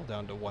can't handle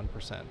down to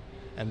 1%,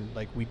 and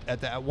like we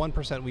at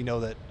 1% we know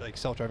that like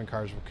self-driving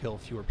cars will kill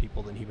fewer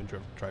people than human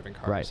driving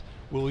cars. Right.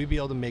 Will we be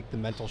able to make the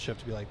mental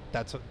shift to be like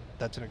that's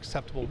an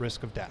acceptable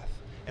risk of death?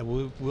 And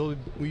will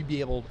we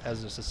be able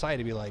as a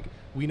society to be like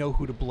we know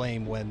who to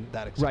blame when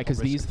that acceptable Right, because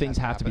risk these of things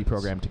death have to be happens?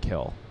 programmed to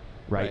kill,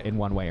 right, Right. in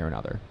one way or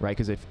another, right?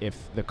 Because if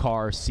the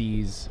car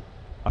sees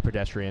a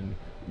pedestrian,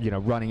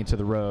 running into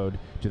the road,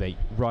 do they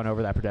run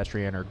over that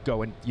pedestrian or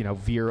go and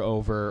veer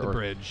over The or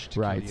bridge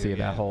to right? kill See you,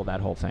 that whole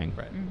thing.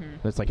 Right.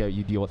 Mm-hmm. It's like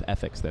you deal with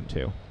ethics then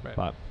too. Right.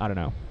 But I don't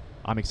know.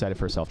 I'm excited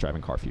for a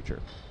self-driving car future.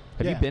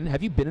 Have Yeah.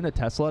 you been in a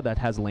Tesla that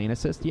has lane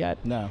assist yet?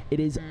 No.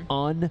 It is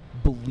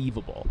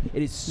unbelievable.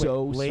 It is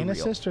so Wait, lane surreal.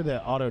 assist or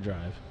the auto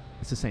drive?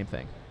 It's the same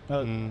thing.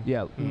 Oh,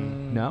 Yeah.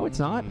 No, it's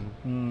not.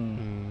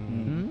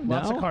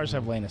 Lots of No? cars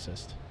have lane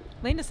assist.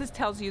 Lane assist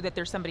tells you that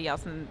there's somebody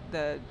else in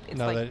the. It's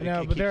No, like that-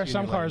 No, it but there are keeps you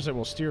some in your cars lane. that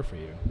will steer for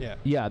you. Yeah.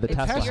 Yeah, the It's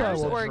Tesla. yours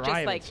Tesla will or just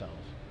drive like- itself.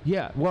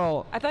 Yeah.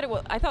 Well, I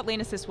thought lane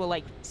assist will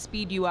like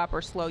speed you up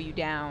or slow you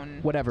down.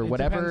 whatever. It depends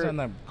Whatever. on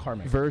the car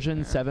maker.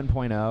 Version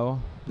 7.0,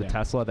 the Yeah.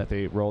 Tesla that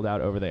they rolled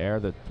out over the air,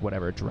 that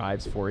whatever it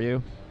drives for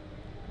you,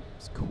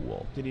 it's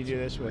cool. Did you do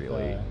this with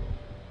Really?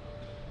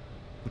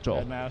 Joel?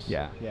 Red Mouse?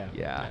 Yeah.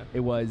 Yeah. It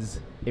was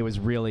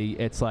really,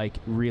 it's like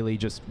really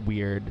just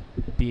weird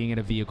being in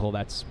a vehicle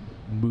that's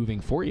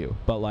moving for you.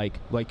 But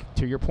like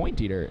to your point,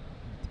 Dieter,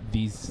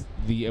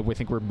 I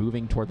think we're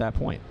moving toward that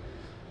point.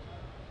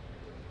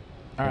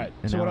 All right.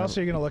 And So now what else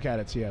are you going to look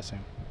at CES, Sam?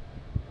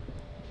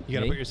 You got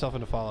to Me? put yourself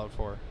into Fallout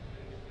 4.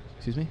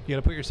 Excuse me? You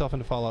got to put yourself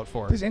into Fallout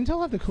 4. Does Intel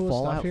have the coolest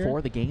Fallout stuff here?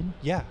 4, the game?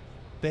 Yeah.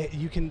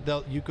 You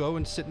go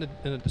and sit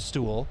in a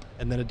stool,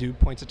 and then a dude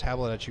points a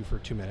tablet at you for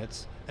 2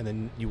 minutes, and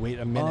then you wait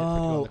a minute for it to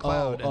go on the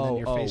cloud, and then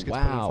your face gets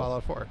put in wow.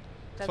 Fallout 4. It's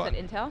That's fun.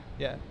 at Intel.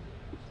 Yeah.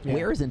 Yeah.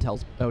 Where is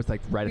Intel's? Oh, it's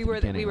like right We at the were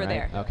beginning, we were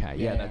right? there. Okay,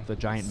 Yeah. that's the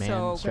giant man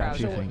So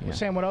statue crowded. thing. Yeah.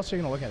 Sam, what else are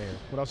you going to look at here?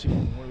 What else?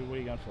 What are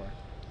you going for?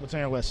 What's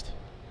on your list?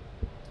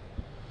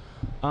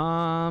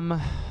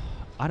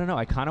 I don't know.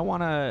 I kind of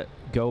want to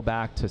go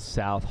back to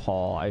South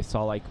Hall. I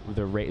saw like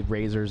the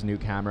Razer's new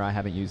camera. I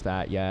haven't used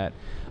that yet.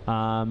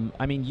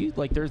 I mean,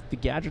 there's the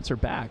gadgets are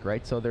back,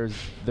 right? So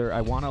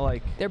I want to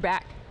like. They're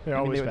back. They're I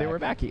mean, always they were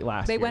back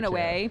last They year, went too.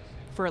 away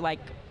for like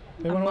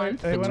They a went away-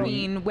 month they went away-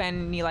 between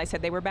when Nilay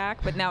said they were back,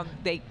 but now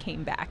they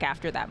came back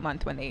after that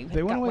month when they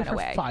They went away went for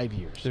away. 5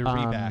 years. They're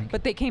re-back.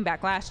 But they came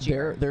back last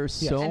year.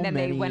 There's Yes. so and then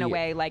many. they went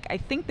away I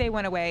think they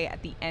went away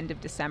at the end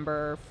of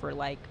December for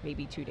like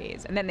maybe 2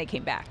 days, and then they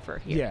came back for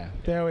here.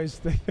 Yeah,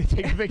 they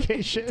take a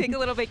vacation. Take a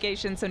little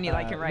vacation so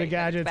Nilay can write. The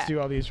gadgets back. do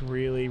all these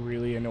really,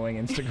 really annoying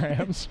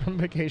Instagrams from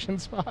vacation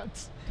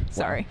spots.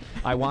 Sorry.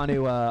 I want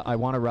to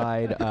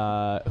ride.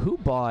 Who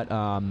bought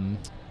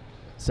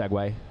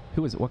Segway?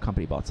 What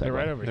company bought Segway? They're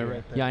right over They're here.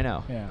 right there. Yeah, I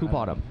know. Yeah, Who I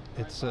bought know. them?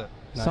 It's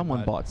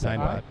Someone bought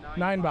Segway.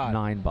 Ninebot.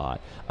 Ninebot.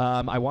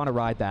 I want to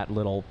ride that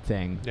little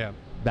thing. Yeah.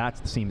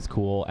 That seems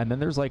cool. And then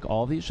there's like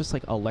all these just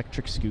like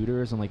electric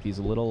scooters and like these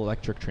little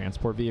electric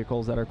transport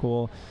vehicles that are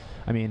cool.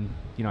 I mean,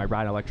 I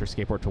ride an electric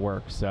skateboard to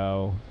work,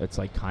 so it's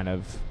like kind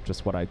of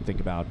just what I think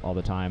about all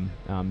the time.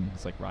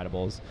 It's like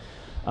rideables.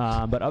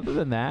 But other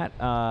than that,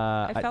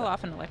 I fell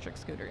off an electric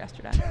scooter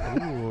yesterday.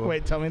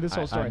 Wait, tell me this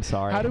whole story. I'm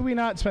sorry. How did we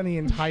not spend the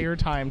entire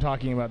time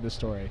talking about this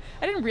story?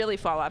 I didn't really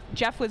fall off.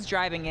 Jeff was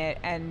driving it,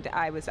 and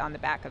I was on the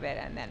back of it,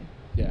 and then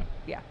Yeah.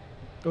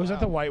 Was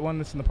that the white one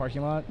that's in the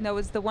parking lot? no, it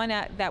was the one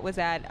that was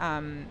at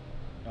Oh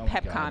my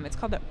Pepcom. God. It's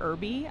called the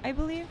Irby, I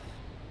believe.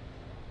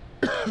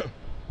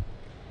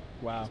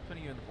 Wow.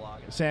 Putting you in the vlog.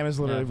 Sam is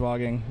literally Yeah.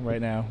 vlogging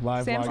right now.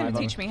 Live Sam's vlogging. going to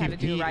teach me how to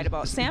do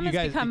rideable. Sam has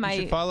become you my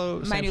should follow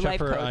my Sam new life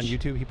Sheffer coach. on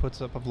YouTube. He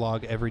puts up a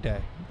vlog every day.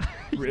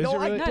 Is it No,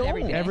 I really? not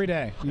every day. Every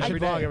day. You should Every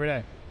vlog day. every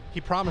day.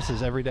 He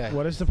promises every day.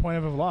 What is the point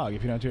of a vlog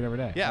if you don't do it every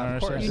day? Yeah, I don't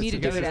of course. understand. You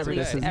need to do it at This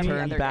least is every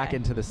turned other back day.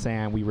 into the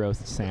Sam. We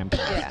roast Sam.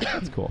 Yeah.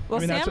 That's cool. Well,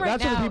 I mean, Sam that's right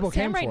what now, people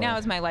Sam came right for. now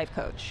is my life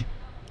coach.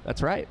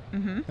 That's right.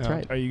 Mm-hmm. That's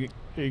right. Are you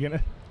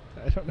gonna?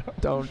 I don't know.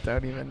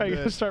 Don't even. Are you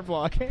gonna start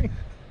vlogging?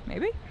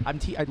 Maybe. I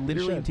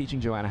literally am should. teaching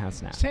Joanna how to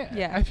snap. Sam,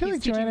 Yeah, I feel he's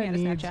like teaching me Joanna how to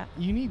needs. Snapchat.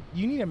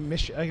 You need a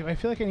mission. I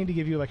feel like I need to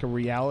give you like a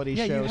reality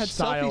Yeah, show you had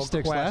style selfie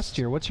sticks quest. last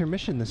year. What's your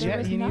mission this There Yeah, year?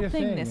 was you need a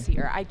nothing thing. this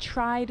year. I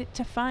tried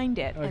to find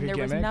it, Like and a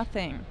there was gimmick?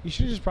 nothing. You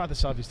should have just brought the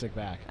selfie stick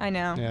back. I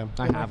know. Yeah.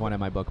 I have one in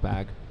my book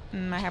bag.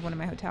 I have one in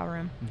my hotel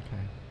room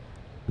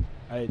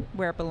Okay.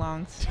 where it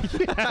belongs.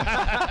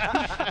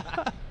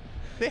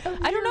 They have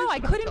I don't know. mirrors I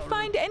in the couldn't hotel room.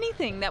 find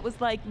anything that was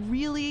like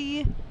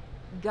really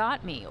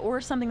got me, or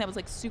something that was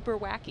like super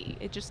wacky.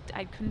 It just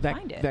I couldn't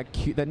find it.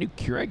 That new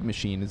Keurig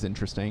machine is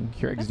interesting.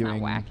 Keurig's That's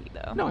doing not wacky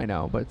though. No, I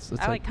know, but it's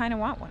I like kind of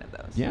want one of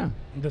those. Yeah.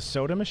 The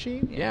soda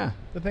machine? Yeah.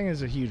 The thing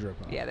is a huge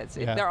ripoff. Yeah, that's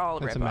it. Yeah, They're all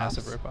it's rip-offs. a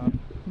massive ripoff.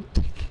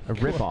 A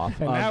ripoff.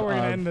 And now we're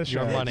gonna end the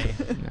show. Your money.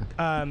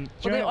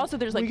 Well,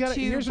 there's like two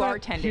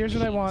bartending Here's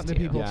what I want the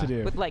machines, people too. to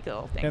do. with like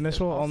little things. And this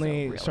that will also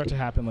only really start to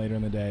happen later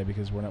in the day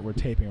because we're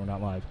taping, we're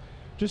not live.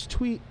 Just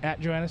tweet at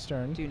Joanna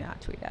Stern Do not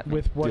tweet at me.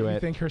 with what Do you it.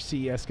 think her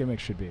CES gimmick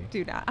should be.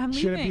 Do not. I'm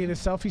Should leaving. it be the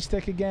selfie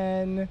stick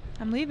again?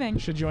 I'm leaving.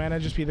 Should Joanna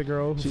just be the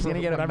girl who, She's for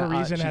gonna get a whatever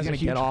reason, she's has a gonna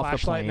huge get off the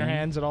flashlight in her plane.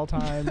 hands at all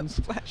times?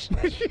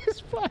 Flashlight. She has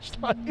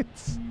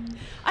flashlights.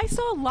 I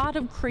saw a lot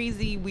of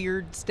crazy,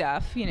 weird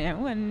stuff,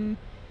 and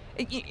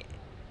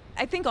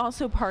I think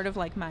also part of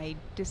like my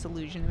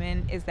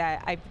disillusionment is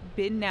that I've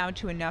been now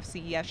to enough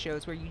CES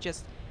shows where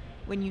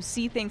when you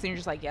see things and you're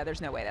just like, yeah,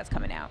 there's no way that's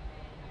coming out.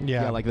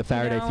 Yeah, like the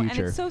Faraday And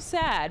Future. it's so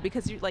sad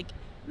because you're like,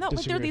 no,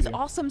 like there are Disagree these with you.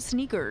 awesome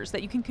sneakers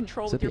that you can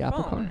control Is with it the your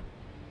Apple phone. car?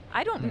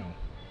 I don't. No.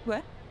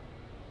 What?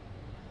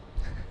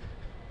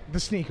 The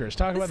sneakers.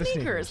 Talk about the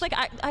sneakers. Like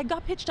I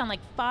got pitched on like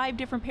 5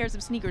 different pairs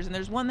of sneakers, and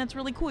there's one that's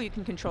really cool. You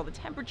can control the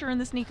temperature in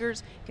the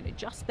sneakers. You can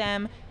adjust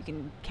them. You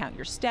can count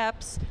your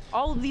steps.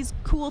 All of these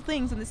cool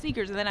things in the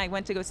sneakers. And then I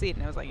went to go see it,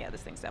 and I was like, yeah,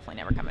 this thing's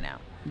definitely never coming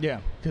out. Yeah,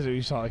 because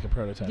you saw like a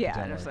prototype. Yeah, It's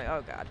and I all was right.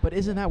 like, oh god. But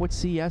isn't that what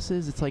CES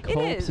is? It's like It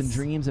hopes and is.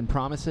 dreams and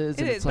promises.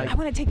 It and is, it's but like, I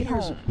wanna take it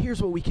here's, home.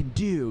 Here's what we can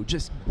do.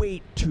 Just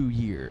wait 2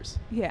 years.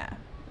 Yeah.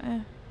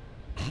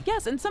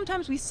 Yes, and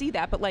sometimes we see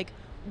that, but like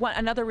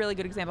another really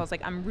good example is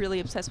like I'm really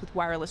obsessed with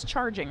wireless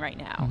charging right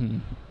now. Mm-hmm.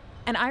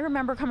 And I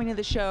remember coming to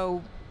the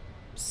show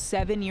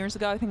 7 years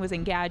ago, I think it was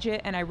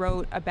Engadget, and I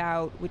wrote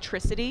about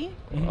Witricity.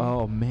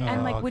 Oh man.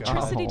 And like Oh,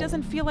 Witricity God.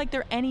 doesn't feel like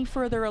they're any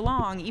further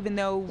along, even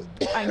though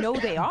I know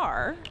they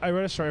are. I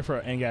wrote a story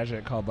for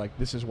Engadget called like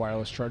 "This is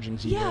wireless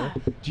charging's year." Yeah.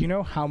 Do you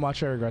know how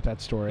much I regret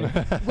that story?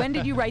 When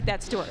did you write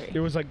that story? It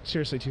was like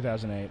seriously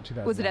 2008,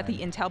 2009. Was it at the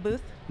Intel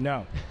booth?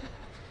 No.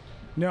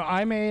 No,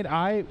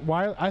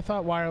 I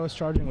thought wireless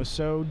charging was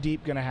so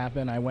deep gonna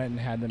happen. I went and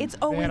had them. It's they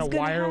had a always gonna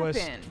wireless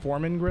happen.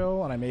 Foreman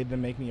grill, and I made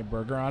them make me a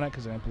burger on it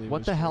because I didn't believe.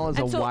 What it the was hell true. is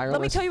a And so, wireless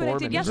let me tell you what I did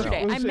Foreman yesterday.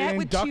 grill? It was I met an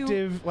with two-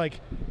 inductive, like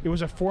it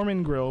was a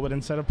Foreman grill, but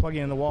instead of plugging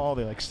it in the wall,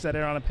 they like set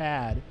it on a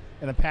pad,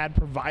 and the pad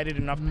provided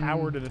enough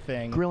power to the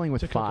thing. Grilling with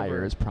to cook a fire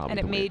burger. is probably And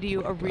the it made way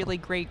you to a go. really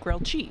great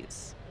grilled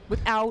cheese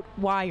without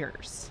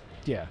wires.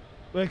 Yeah.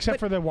 Well, except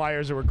But- for the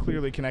wires that were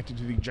clearly connected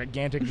to the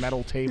gigantic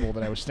metal table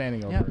that I was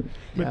standing over. Yep.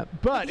 But, Yep.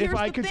 but if Here's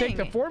I the could take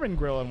the thing. Foreman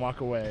grill and walk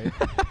away,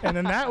 and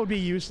then that would be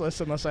useless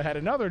unless I had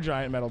another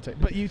giant metal table.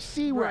 But you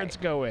see where Right. it's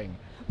going.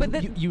 But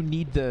the, You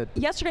need the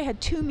yesterday I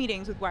had 2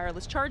 meetings with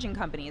wireless charging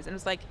companies, and it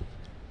was like,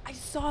 I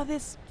saw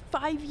this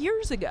 5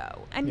 years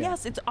ago, and Yeah.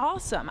 yes, it's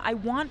awesome. I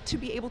want to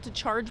be able to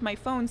charge my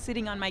phone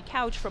sitting on my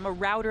couch from a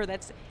router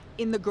that's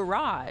in the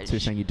garage. So you're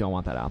saying you don't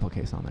want that Apple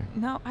case on there?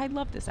 No, I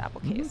love this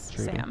Apple case,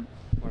 Intriguing. Sam.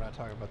 We're not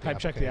talking about the Type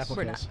check the case. Apple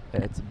We're case.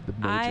 It's the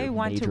I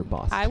major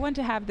bust. want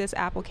to have this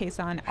Apple case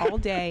on all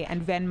day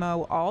and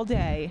Venmo all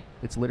day.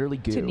 It's literally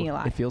goo. To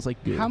Nilay. It feels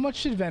like goo. How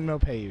much did Venmo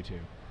pay you to?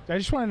 I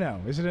just want to know.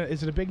 Is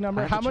it a big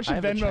number? I have How a much ch- I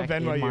did have a Venmo check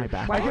Venmo in my you?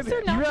 back Why pocket. is there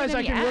you not realize I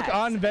any can look ads?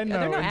 on Venmo Are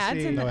there no and ads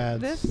see. in No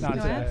ads. this? Not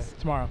no today. ads?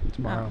 Tomorrow.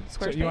 Tomorrow.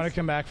 So you want to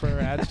come back for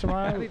ads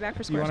tomorrow? I'll be back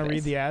for You want to read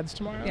Squarespace. the ads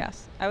tomorrow?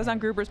 Yes, I was on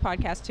Gruber's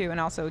podcast too, and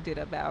also did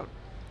about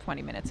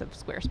 20 minutes of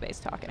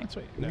Squarespace talking.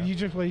 Sweet. No. You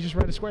just read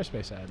a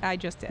Squarespace ad. I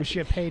just did. We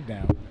should get paid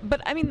now.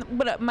 But I mean,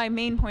 my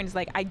main point is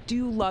like I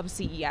do love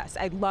CES.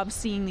 I love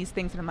seeing these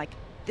things, and I'm like,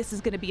 this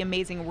is going to be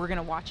amazing. We're going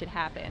to watch it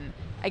happen.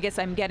 I guess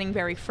I'm getting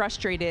very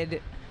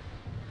frustrated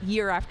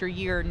year after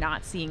year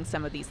not seeing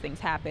some of these things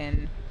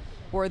happen,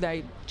 or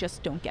they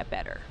just don't get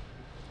better.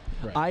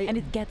 Right. And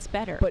it gets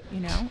better. But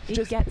you know, it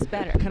just- gets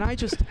better. Can I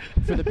just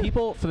for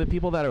the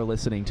people that are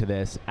listening to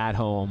this at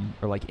home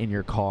or like in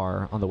your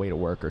car on the way to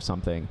work or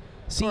something,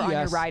 CES Or on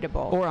your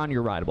rideable. or on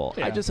your rideable.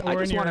 Yeah. I just Or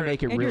want in to your-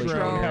 make it in your really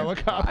drone. clear.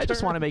 Helicopter. I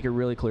just want to make it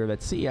really clear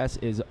that CES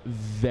is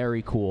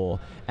very cool,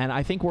 and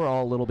I think we're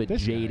all a little bit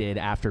This guy. jaded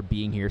after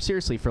being here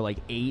seriously for like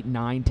 8,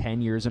 9,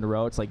 10 years in a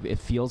row. It's like it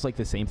feels like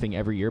the same thing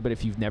every year. But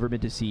if you've never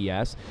been to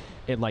CES,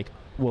 it like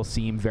will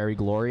seem very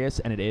glorious,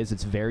 and it is.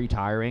 It's very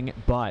tiring,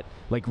 but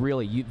like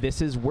really,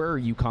 this is where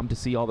you come to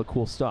see all the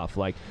cool stuff.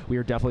 Like we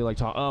are definitely like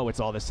talking, oh, it's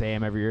all the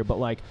same every year, but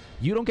like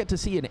you don't get to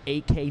see an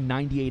 8K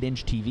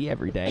 98-inch TV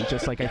every day.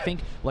 Just like I think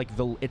like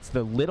it's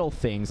the little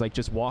things, like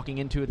just walking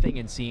into a thing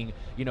and seeing,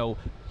 you know,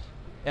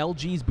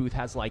 LG's booth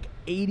has like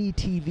 80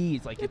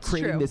 TVs, like It's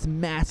creating true. this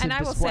massive And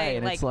I will display, say,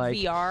 and like, it's like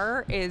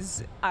VR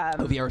is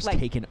VR's like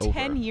taken over.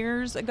 10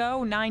 years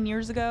ago, 9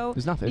 years ago.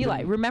 There's nothing.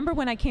 Eli, remember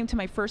when I came to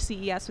my first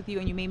CES with you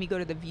and you made me go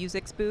to the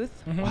Vuzix booth?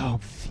 oh,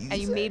 And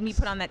you made me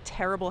put on that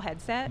terrible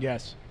headset?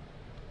 Yes.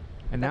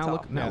 and That's now all.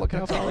 look, now Yeah. look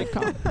how far we've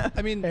come.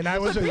 I mean, And I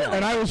was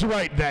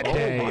right that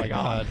day. Oh my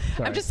God.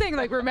 I'm just saying,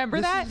 like, remember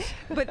that?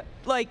 But,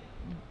 like,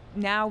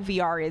 now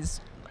VR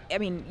is I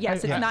mean,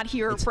 yes, it's not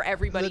here for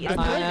everybody. The- It's I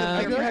not feel like- here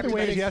I for feel like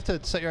everybody. you have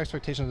to set your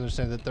expectations and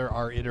understand that there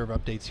are iterative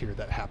updates here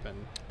that happen.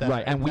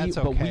 Right, and that's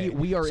but okay.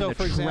 we are so in the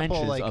for example,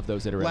 trenches like of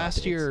those iterative last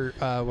updates. year,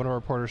 one of our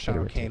reporters, Sean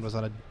Iterative. Kane, was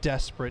on a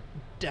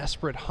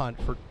desperate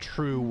hunt for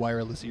true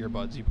wireless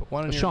earbuds. You put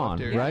one in your Sean,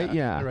 left ear, right?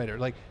 Yeah. right, or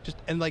like just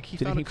and like he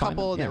Didn't found he a find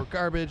couple, them? and they Yeah. were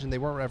garbage, and they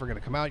weren't ever going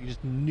to come out. You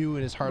just knew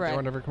in his heart they Right.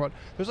 weren't ever come out.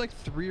 There's like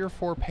 3 or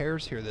 4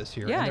 pairs here this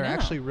year, Yeah, and I they're know.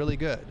 actually really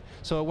good.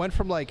 So it went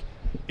from like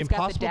It's got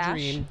the impossible dash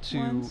dream to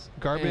ones.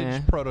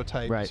 garbage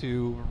prototype Right.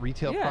 to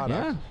retail Yeah.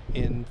 product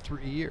in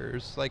 3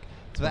 years. Like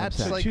what I'm that's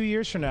saying. like 2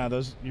 years from now,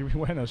 you're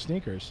wearing those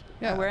sneakers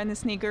Yeah, wearing the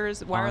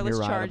sneakers, wireless your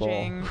rideable.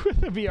 charging.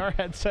 with a VR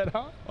headset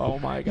on. Oh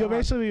my You'll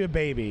basically be a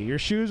baby. Your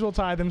shoes will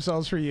tie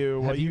themselves for you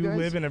while Have you you guys-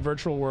 live in a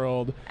virtual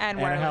world. And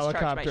a wireless charge my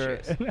helicopter.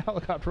 shoes. And a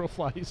helicopter will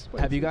fly you.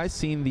 Have you guys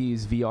seen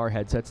these VR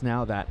headsets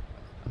now that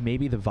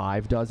maybe the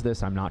Vive does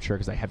this? I'm not sure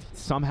because I have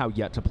somehow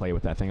yet to play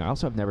with that thing. I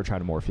also have never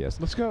tried a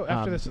Morpheus. Let's go after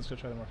Um, this. Let's go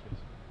try the Morpheus.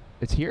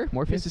 It's here?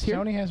 Morpheus is here?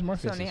 Sony has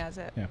Morpheus. Sony has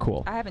it. Yeah.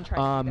 Cool. I haven't tried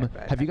it either,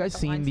 but have you I guys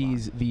think the seen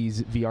line's long.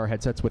 these VR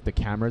headsets with the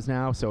cameras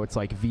now? So it's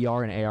like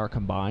VR and AR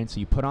combined. So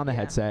you put on the Yeah.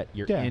 headset,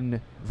 you're Yeah.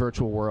 in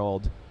virtual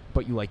world,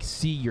 but you like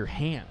see your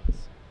hands.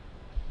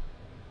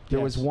 There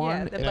was Yes. one,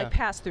 Yeah, the like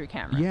pass-through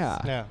cameras.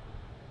 yeah,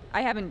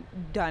 I haven't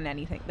done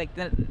anything like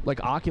that.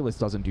 like Oculus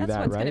doesn't do That's that,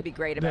 what's right? going to be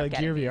great about like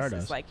getting Gear these VR is,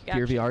 does. like, you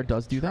Gear actually VR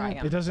does do try that?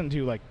 'em. It doesn't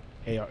do like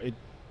AR.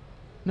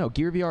 No,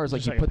 Gear VR is like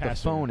Just you like a put the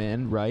pass-through. phone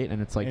in, right,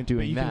 and it's like but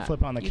doing you that. can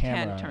flip on the You can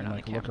camera turn and on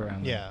like the look camera.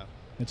 around. yeah.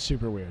 It's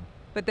super weird.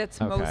 But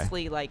that's Okay.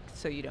 mostly like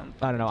so you don't.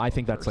 I don't know. I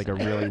think that's like a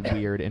really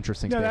weird,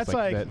 interesting No, space. that's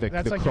like the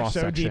that's like you're cross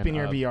so deep section in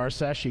your of- VR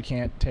sesh you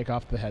can't take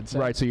off the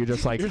headset. Right, so you're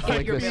just like You're flick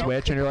like, the you're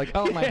switch, and you're like,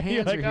 oh, my You're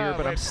hands like, are here, oh,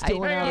 but I'm wait,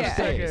 still in hang outer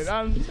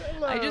on a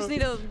space. I just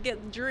need to get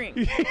a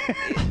drink.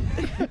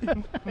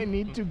 I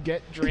need to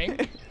get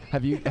drink.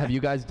 Have you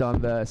guys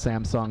done the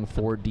Samsung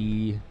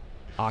 4D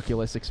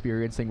Oculus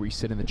experience thing where you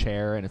sit in the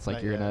chair and it's like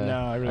Not you're yet. gonna? No,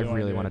 I really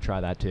wanna want do to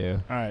try that too.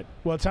 All right.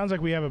 Well, it sounds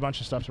like we have a bunch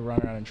of stuff to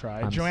run around and try.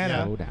 I'm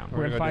Joanna, so down. we're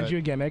We're gonna gonna find do you it.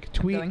 a gimmick.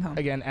 Tweet going home.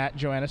 again at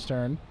Joanna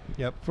Stern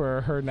Yep.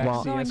 for her next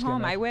Well- Going CS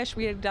home. gimmick. I wish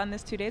we had done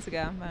this 2 days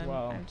ago. But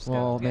Well- I'm just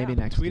Well, gonna, maybe yeah.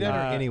 next Tweet week. at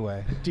her Uh,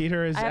 anyway.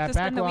 Dieter is I have at to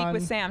spend the week Backlon.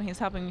 with Sam. He's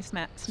helping me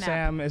snap.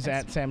 Sam is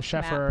at Sam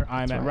Snap. Sheffer.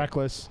 I'm That's at right.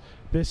 Reckless.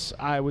 This,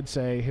 I would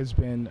say, has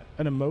been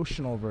an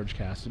emotional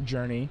Vergecast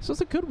journey. So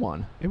it's a good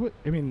one.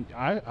 I mean,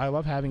 I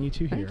love having you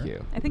two here. Thank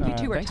you. I think you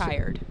two are thanks for-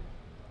 tired.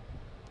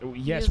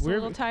 Yes, just a we're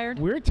little tired?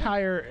 We're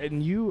tired,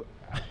 and you.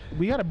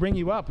 We got to bring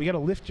you up. We got to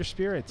lift your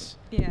spirits.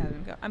 Yeah,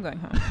 I'm going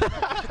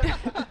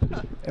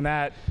home. And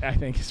that, I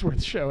think, is where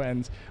the show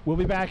ends. We'll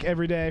be back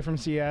every day from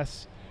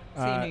CS.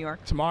 See you in New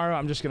York. Tomorrow,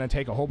 I'm just going to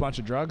take a whole bunch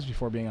of drugs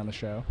before being on the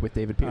show. With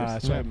David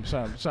Pierce.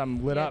 So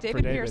I'm lit Yeah, up for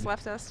David David. Pierce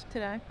left us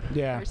today.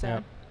 Yeah. Very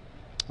sad.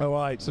 Oh,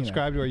 well,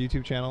 Subscribe to our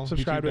YouTube channel.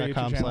 Subscribe to our YouTube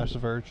channel. YouTube.com/The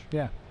Verge.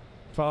 Yeah.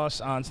 Follow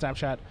us on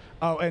Snapchat.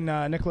 Oh, and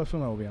Nicola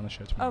Fumo will be on the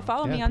show tomorrow. Oh,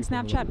 follow me Yeah, on people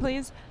will- Snapchat,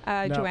 please.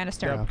 No, Joanna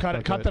Stern. no, cut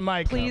Don't it. Cut do the it.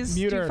 mic. Please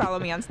Mute do her. follow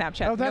me on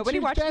Snapchat. Oh, that's Nobody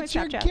your, watches that's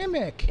my your Snapchat.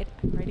 gimmick.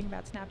 I'm writing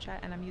about Snapchat,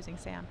 and I'm using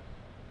Sam.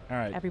 All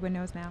right. Everyone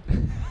knows now.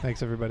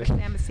 Thanks, everybody.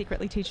 Sam is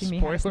secretly teaching me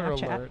how to Spoiler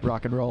Snapchat. alert.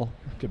 Rock and roll.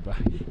 Goodbye.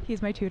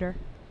 He's my tutor.